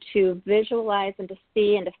imagination, to visualize and to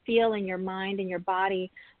see and to feel in your mind and your body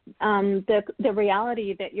the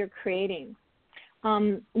reality that you're creating.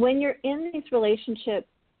 When you're in these relationships,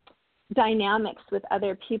 dynamics with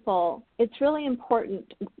other people, it's really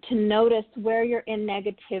important to notice where you're in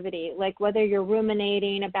negativity, like whether you're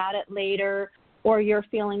ruminating about it later or you're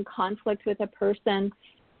feeling conflict with a person.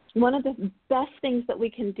 One of the best things that we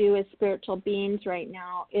can do as spiritual beings right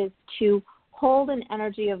now is to hold an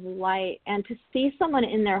energy of light and to see someone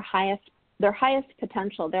in their highest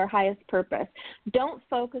potential, their highest purpose. Don't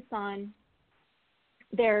focus on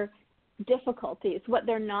their difficulties, what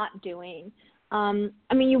they're not doing.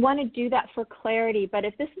 You want to do that for clarity, but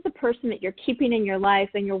if this is a person that you're keeping in your life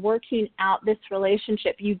and you're working out this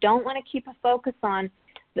relationship, you don't want to keep a focus on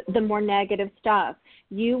the more negative stuff.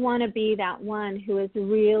 You want to be that one who is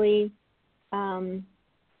really holding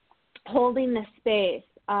the space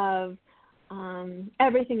of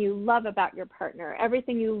everything you love about your partner,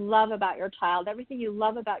 everything you love about your child, everything you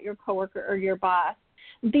love about your coworker or your boss.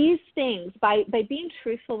 These things, by being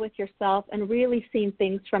truthful with yourself and really seeing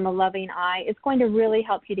things from a loving eye, is going to really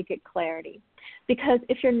help you to get clarity. Because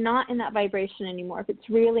if you're not in that vibration anymore, if it's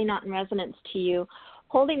really not in resonance to you,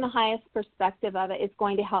 holding the highest perspective of it is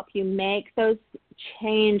going to help you make those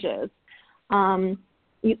changes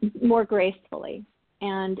more gracefully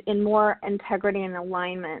and in more integrity and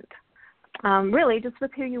alignment, really just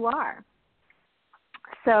with who you are.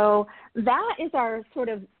 So that is our sort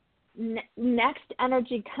of next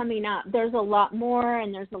energy coming up. There's a lot more,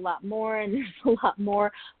 and there's a lot more, and there's a lot more.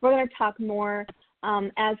 We're going to talk more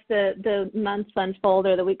as the months unfold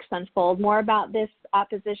or the weeks unfold, more about this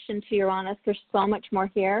opposition to Uranus. There's so much more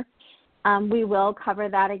here. We will cover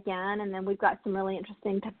that again, and then we've got some really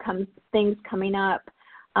interesting things coming up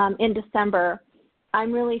in December.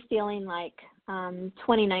 I'm really feeling like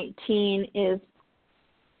 2019 is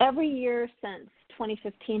every year since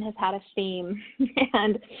 2015 has had a theme,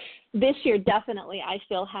 and this year definitely I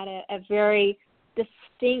feel had a very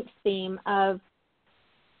distinct theme of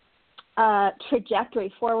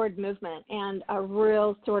trajectory, forward movement, and a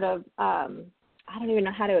real sort of, I don't even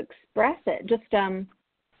know how to express it, just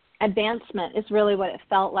advancement is really what it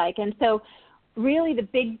felt like. And so really the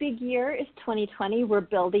big year is 2020. We're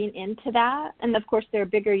building into that. And, of course, there are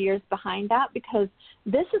bigger years behind that because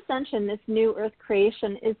this ascension, this new Earth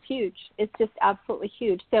creation is huge. It's just absolutely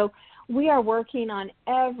huge. So we are working on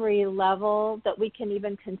every level that we can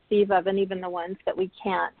even conceive of, and even the ones that we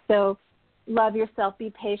can't. So love yourself,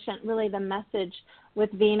 be patient. Really the message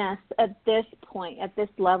with Venus at this point, at this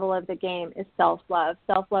level of the game, is self-love.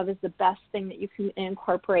 Self-love is the best thing that you can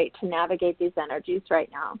incorporate to navigate these energies right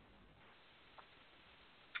now.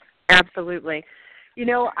 Absolutely. You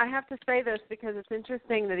know, I have to say this because it's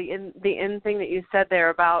interesting that the end thing that you said there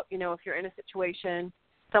about, you know, if you're in a situation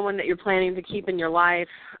someone that you're planning to keep in your life.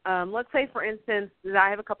 Let's say, for instance, I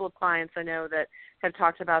have a couple of clients I know that have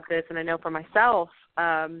talked about this, and I know for myself,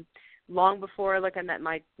 long before I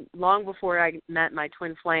met my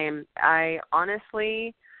twin flame, I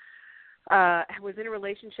honestly was in a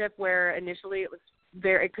relationship where initially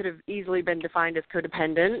it could have easily been defined as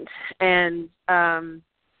codependent, and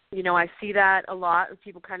I see that a lot with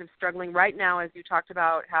people kind of struggling right now, as you talked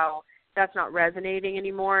about how that's not resonating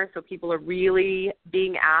anymore. So people are really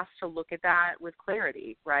being asked to look at that with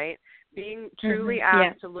clarity, right? Being truly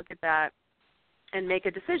asked to look at that and make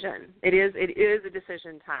a decision. It is a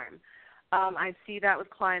decision time. I see that with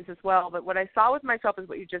clients as well. But what I saw with myself is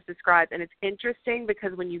what you just described. And it's interesting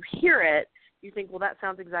because when you hear it, you think, well, that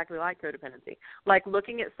sounds exactly like codependency. Like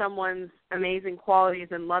looking at someone's amazing qualities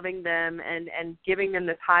and loving them and giving them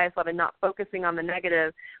this highest love and not focusing on the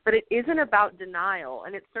negative. But it isn't about denial,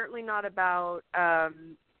 and it's certainly not about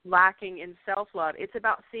lacking in self-love. It's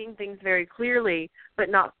about seeing things very clearly,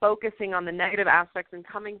 but not focusing on the negative aspects and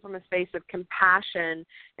coming from a space of compassion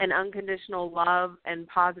and unconditional love and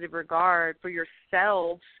positive regard for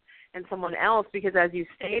yourself and someone else, because as you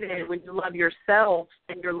stated, when you love yourself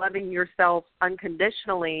and you're loving yourself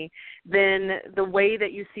unconditionally, then the way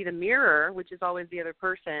that you see the mirror, which is always the other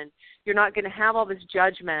person, you're not going to have all this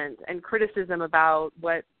judgment and criticism about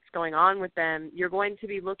what's going on with them. You're going to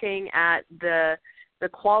be looking at the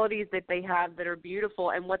qualities that they have that are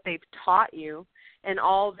beautiful and what they've taught you and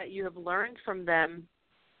all that you have learned from them,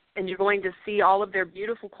 and you're going to see all of their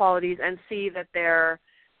beautiful qualities and see that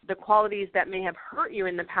the qualities that may have hurt you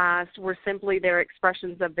in the past were simply their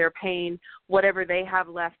expressions of their pain, whatever they have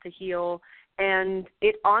left to heal. And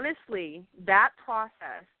it honestly, that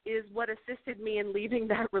process is what assisted me in leaving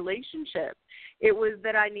that relationship. It was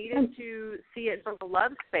that I needed to see it from a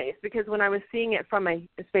love space, because when I was seeing it from a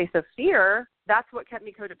space of fear, that's what kept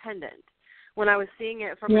me codependent. When I was seeing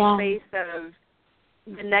it from a space of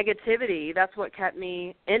the negativity, that's what kept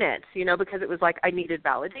me in it, because it was like I needed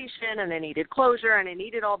validation and I needed closure and I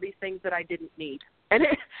needed all these things that I didn't need. And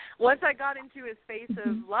once I got into a space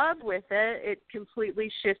of love with it, it completely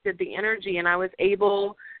shifted the energy, and I was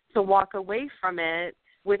able to walk away from it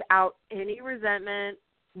without any resentment,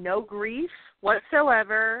 no grief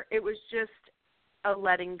whatsoever. It was just a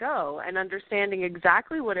letting go and understanding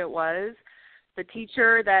exactly what it was, the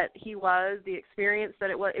teacher that he was, the experience that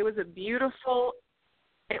it was. It was a beautiful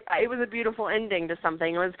ending to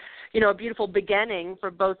something. It was, a beautiful beginning for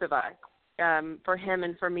both of us, for him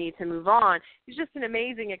and for me to move on. It's just an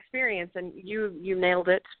amazing experience, and you nailed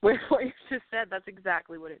it with what you just said. That's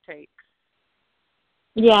exactly what it takes.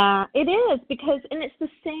 Yeah, it is, and it's the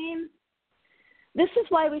same. This is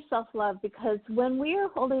why we self-love, because when we are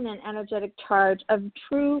holding an energetic charge of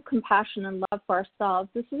true compassion and love for ourselves,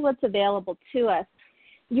 this is what's available to us.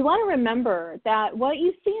 You want to remember that what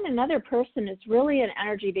you see in another person is really an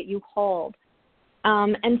energy that you hold.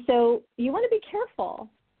 And so you want to be careful,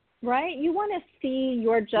 right? You want to see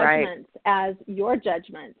your judgments as your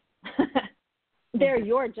judgments. They're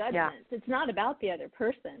your judgments. Yeah. It's not about the other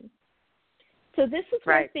person. So this is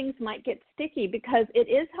where things might get sticky, because it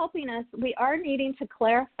is helping us. We are needing to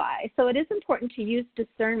clarify. So it is important to use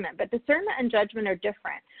discernment, but discernment and judgment are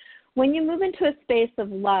different. When you move into a space of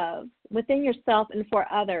love within yourself and for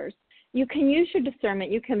others, you can use your discernment.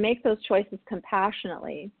 You can make those choices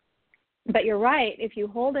compassionately. But you're right, if you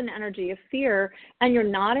hold an energy of fear and you're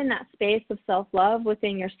not in that space of self-love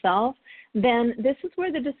within yourself, then this is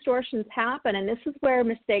where the distortions happen, and this is where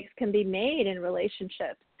mistakes can be made in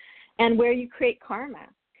relationships and where you create karma.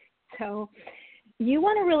 So you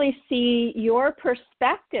want to really see your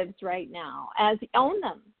perspectives right now as own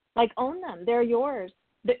them. They're yours.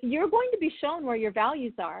 You're going to be shown where your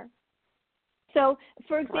values are. So,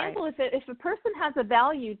 for example, if a person has a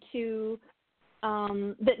value to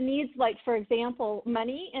that needs, for example,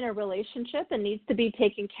 money in a relationship and needs to be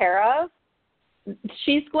taken care of,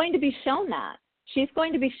 she's going to be shown that. She's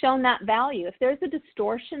going to be shown that value. If there's a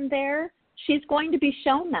distortion there, she's going to be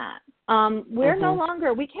shown that.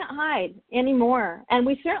 We can't hide anymore, and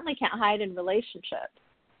we certainly can't hide in relationships.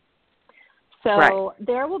 So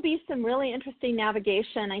there will be some really interesting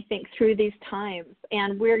navigation, I think, through these times,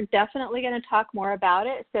 and we're definitely going to talk more about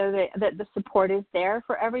it so that the support is there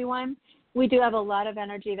for everyone. We do have a lot of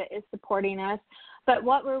energy that is supporting us, but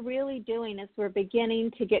what we're really doing is we're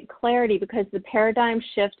beginning to get clarity, because the paradigm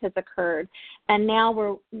shift has occurred, and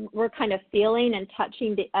now we're kind of feeling and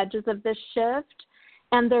touching the edges of this shift,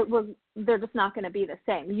 and they're just not going to be the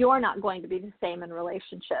same. You're not going to be the same in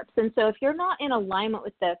relationships, and so if you're not in alignment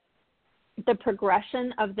with this, the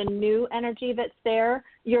progression of the new energy that's there,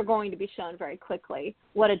 you're going to be shown very quickly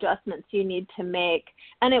what adjustments you need to make.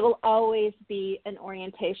 And it will always be an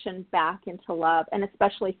orientation back into love, and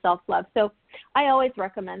especially self-love. So I always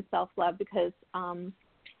recommend self-love because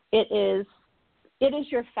it is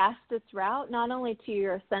your fastest route, not only to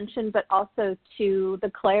your ascension, but also to the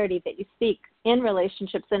clarity that you seek in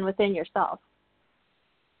relationships and within yourself.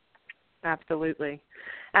 Absolutely.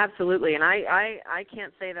 Absolutely. And I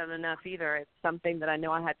can't say that enough either. It's something that I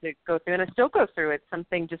know I had to go through, and I still go through. It's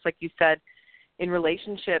something, just like you said, in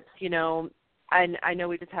relationships, you know, I know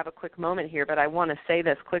we just have a quick moment here, but I want to say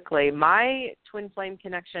this quickly. My twin flame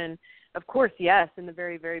connection, of course, yes, in the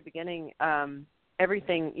very, very beginning,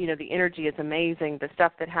 everything, you know, the energy is amazing. The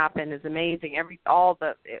stuff that happened is amazing.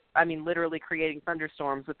 Literally creating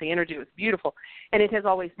thunderstorms with the energy was beautiful. And it has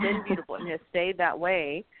always been beautiful and has stayed that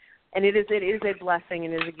way. And it is a blessing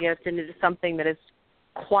and it is a gift, and it is something that is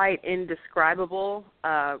quite indescribable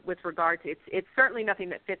with regard to, it's certainly nothing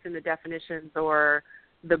that fits in the definitions or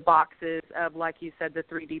the boxes of, like you said, the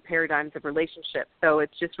 3D paradigms of relationships. So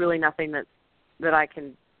it's just really nothing that I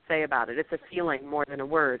can say about it. It's a feeling more than a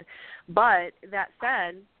word. But that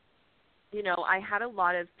said, you know, I had a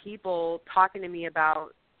lot of people talking to me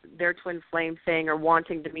about their twin flame thing or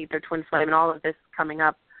wanting to meet their twin flame and all of this coming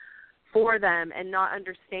up for them, and not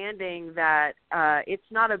understanding that it's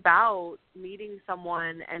not about meeting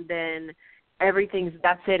someone and then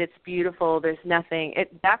that's it, it's beautiful, there's nothing.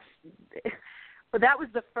 But that was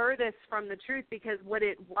the furthest from the truth, because what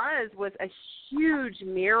it was a huge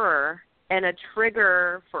mirror and a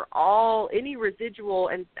trigger for any residual.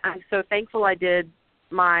 And I'm so thankful I did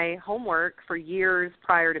my homework for years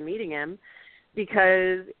prior to meeting him,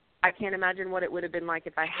 because I can't imagine what it would have been like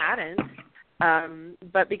if I hadn't.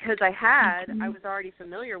 But because I had, I was already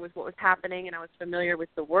familiar with what was happening, and I was familiar with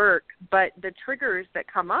the work. But the triggers that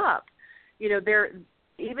come up, you know,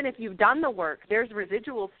 even if you've done the work, there's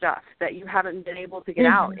residual stuff that you haven't been able to get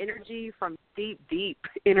out. Energy from deep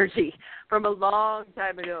energy from a long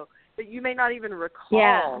time ago that you may not even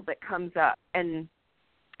recall that comes up. And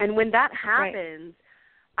when that happens,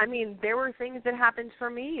 I mean, there were things that happened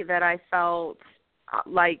for me that I felt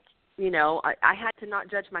like, you know, I had to not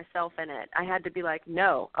judge myself in it. I had to be like,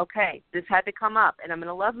 no, okay, this had to come up, and I'm going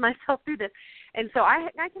to love myself through this. And so I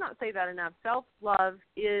cannot say that enough. Self-love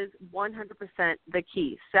is 100% the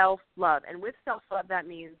key, self-love. And with self-love, that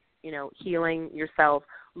means, you know, healing yourself,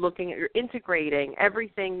 looking at integrating.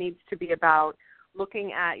 Everything needs to be about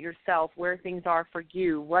looking at yourself, where things are for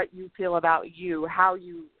you, what you feel about you, how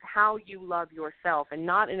you love yourself, and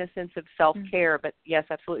not in a sense of self-care, but yes,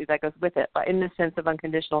 absolutely, that goes with it, but in the sense of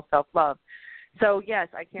unconditional self-love. So yes,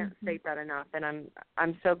 I can't state that enough, and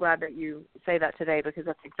I'm so glad that you say that today, because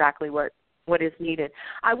that's exactly what is needed.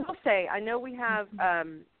 I will say, I know we have,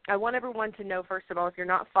 I want everyone to know, first of all, if you're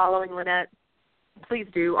not following Lynnette, please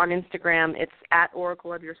do on Instagram. It's at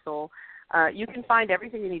Oracle of Your Soul. You can find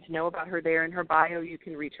everything you need to know about her there. In her bio, you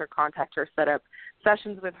can reach her, contact her, set up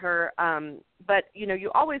sessions with her. But, you know,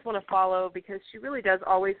 you always want to follow, because she really does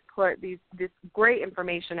always put this great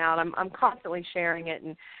information out. I'm constantly sharing it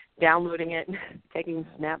and downloading it and taking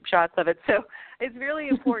snapshots of it. So it's really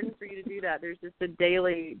important for you to do that. There's just a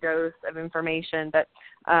daily dose of information. But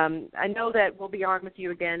I know that we'll be on with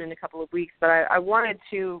you again in a couple of weeks. But I wanted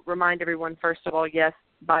to remind everyone, first of all, yes,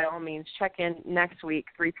 by all means, check in next week,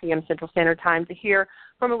 3 p.m. Central Standard Time, to hear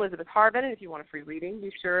from Elizabeth Harvin. And if you want a free reading,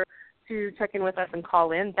 be sure to check in with us and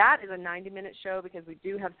call in. That is a 90-minute show, because we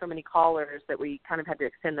do have so many callers that we kind of had to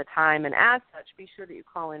extend the time. And as such, be sure that you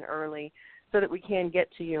call in early so that we can get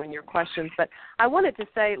to you and your questions. But I wanted to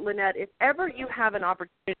say, Lynnette, if ever you have an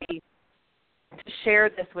opportunity to share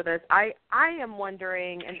this with us, I am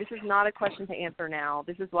wondering, and this is not a question to answer now,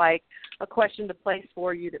 this is like a question to place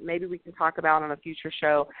for you that maybe we can talk about on a future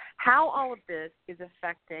show, how all of this is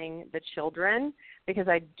affecting the children, because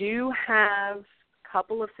I do have a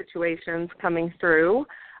couple of situations coming through,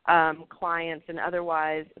 clients and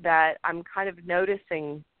otherwise, that I'm kind of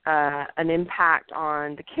noticing an impact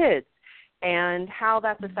on the kids, and how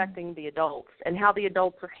that's affecting the adults, and how the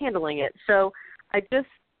adults are handling it. So I just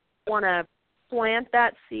want to plant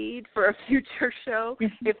that seed for a future show,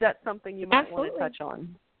 if that's something you might want to touch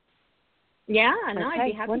on. Yeah, no, okay, I'd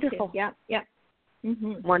be happy wonderful. to. Yeah.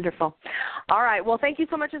 Wonderful. All right. Well, thank you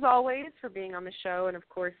so much, as always, for being on the show. And, of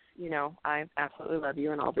course, I absolutely love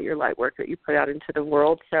you and all of your light work that you put out into the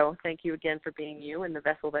world. So thank you again for being you and the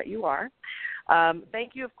vessel that you are.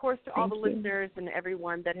 Thank you, of course, to all the listeners and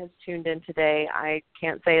everyone that has tuned in today. I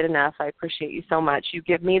can't say it enough. I appreciate you so much. You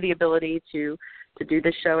give me the ability to do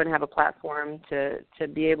this show and have a platform to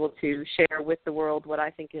be able to share with the world what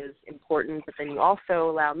I think is important, but then you also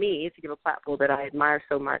allow me to give a platform that I admire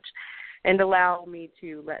so much and allow me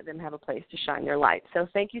to let them have a place to shine their light. So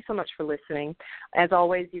thank you so much for listening. As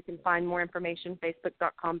always, you can find more information,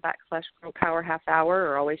 facebook.com/girlpowerhalfhour,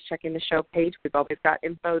 or always checking the show page. We've always got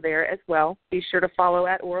info there as well. Be sure to follow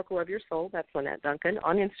at Oracle of Your Soul, that's Lynnette Duncan,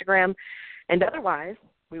 on Instagram. And otherwise,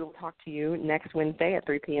 we will talk to you next Wednesday at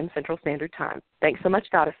 3 p.m. Central Standard Time. Thanks so much,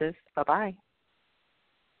 goddesses. Bye-bye.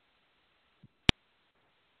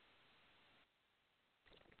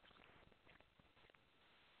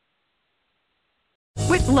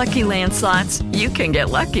 With Lucky Land Slots, you can get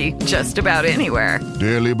lucky just about anywhere.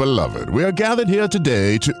 Dearly beloved, we are gathered here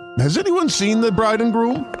today to... Has anyone seen the bride and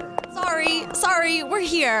groom? Sorry, we're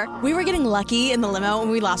here. We were getting lucky in the limo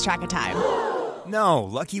and we lost track of time. No,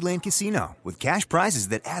 Lucky Land Casino, with cash prizes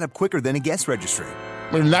that add up quicker than a guest registry.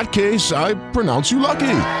 In that case, I pronounce you lucky.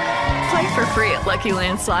 Play for free at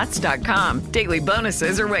LuckyLandSlots.com. Daily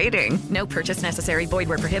bonuses are waiting. No purchase necessary. Void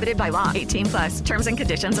where prohibited by law. 18+. Terms and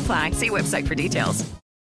conditions apply. See website for details.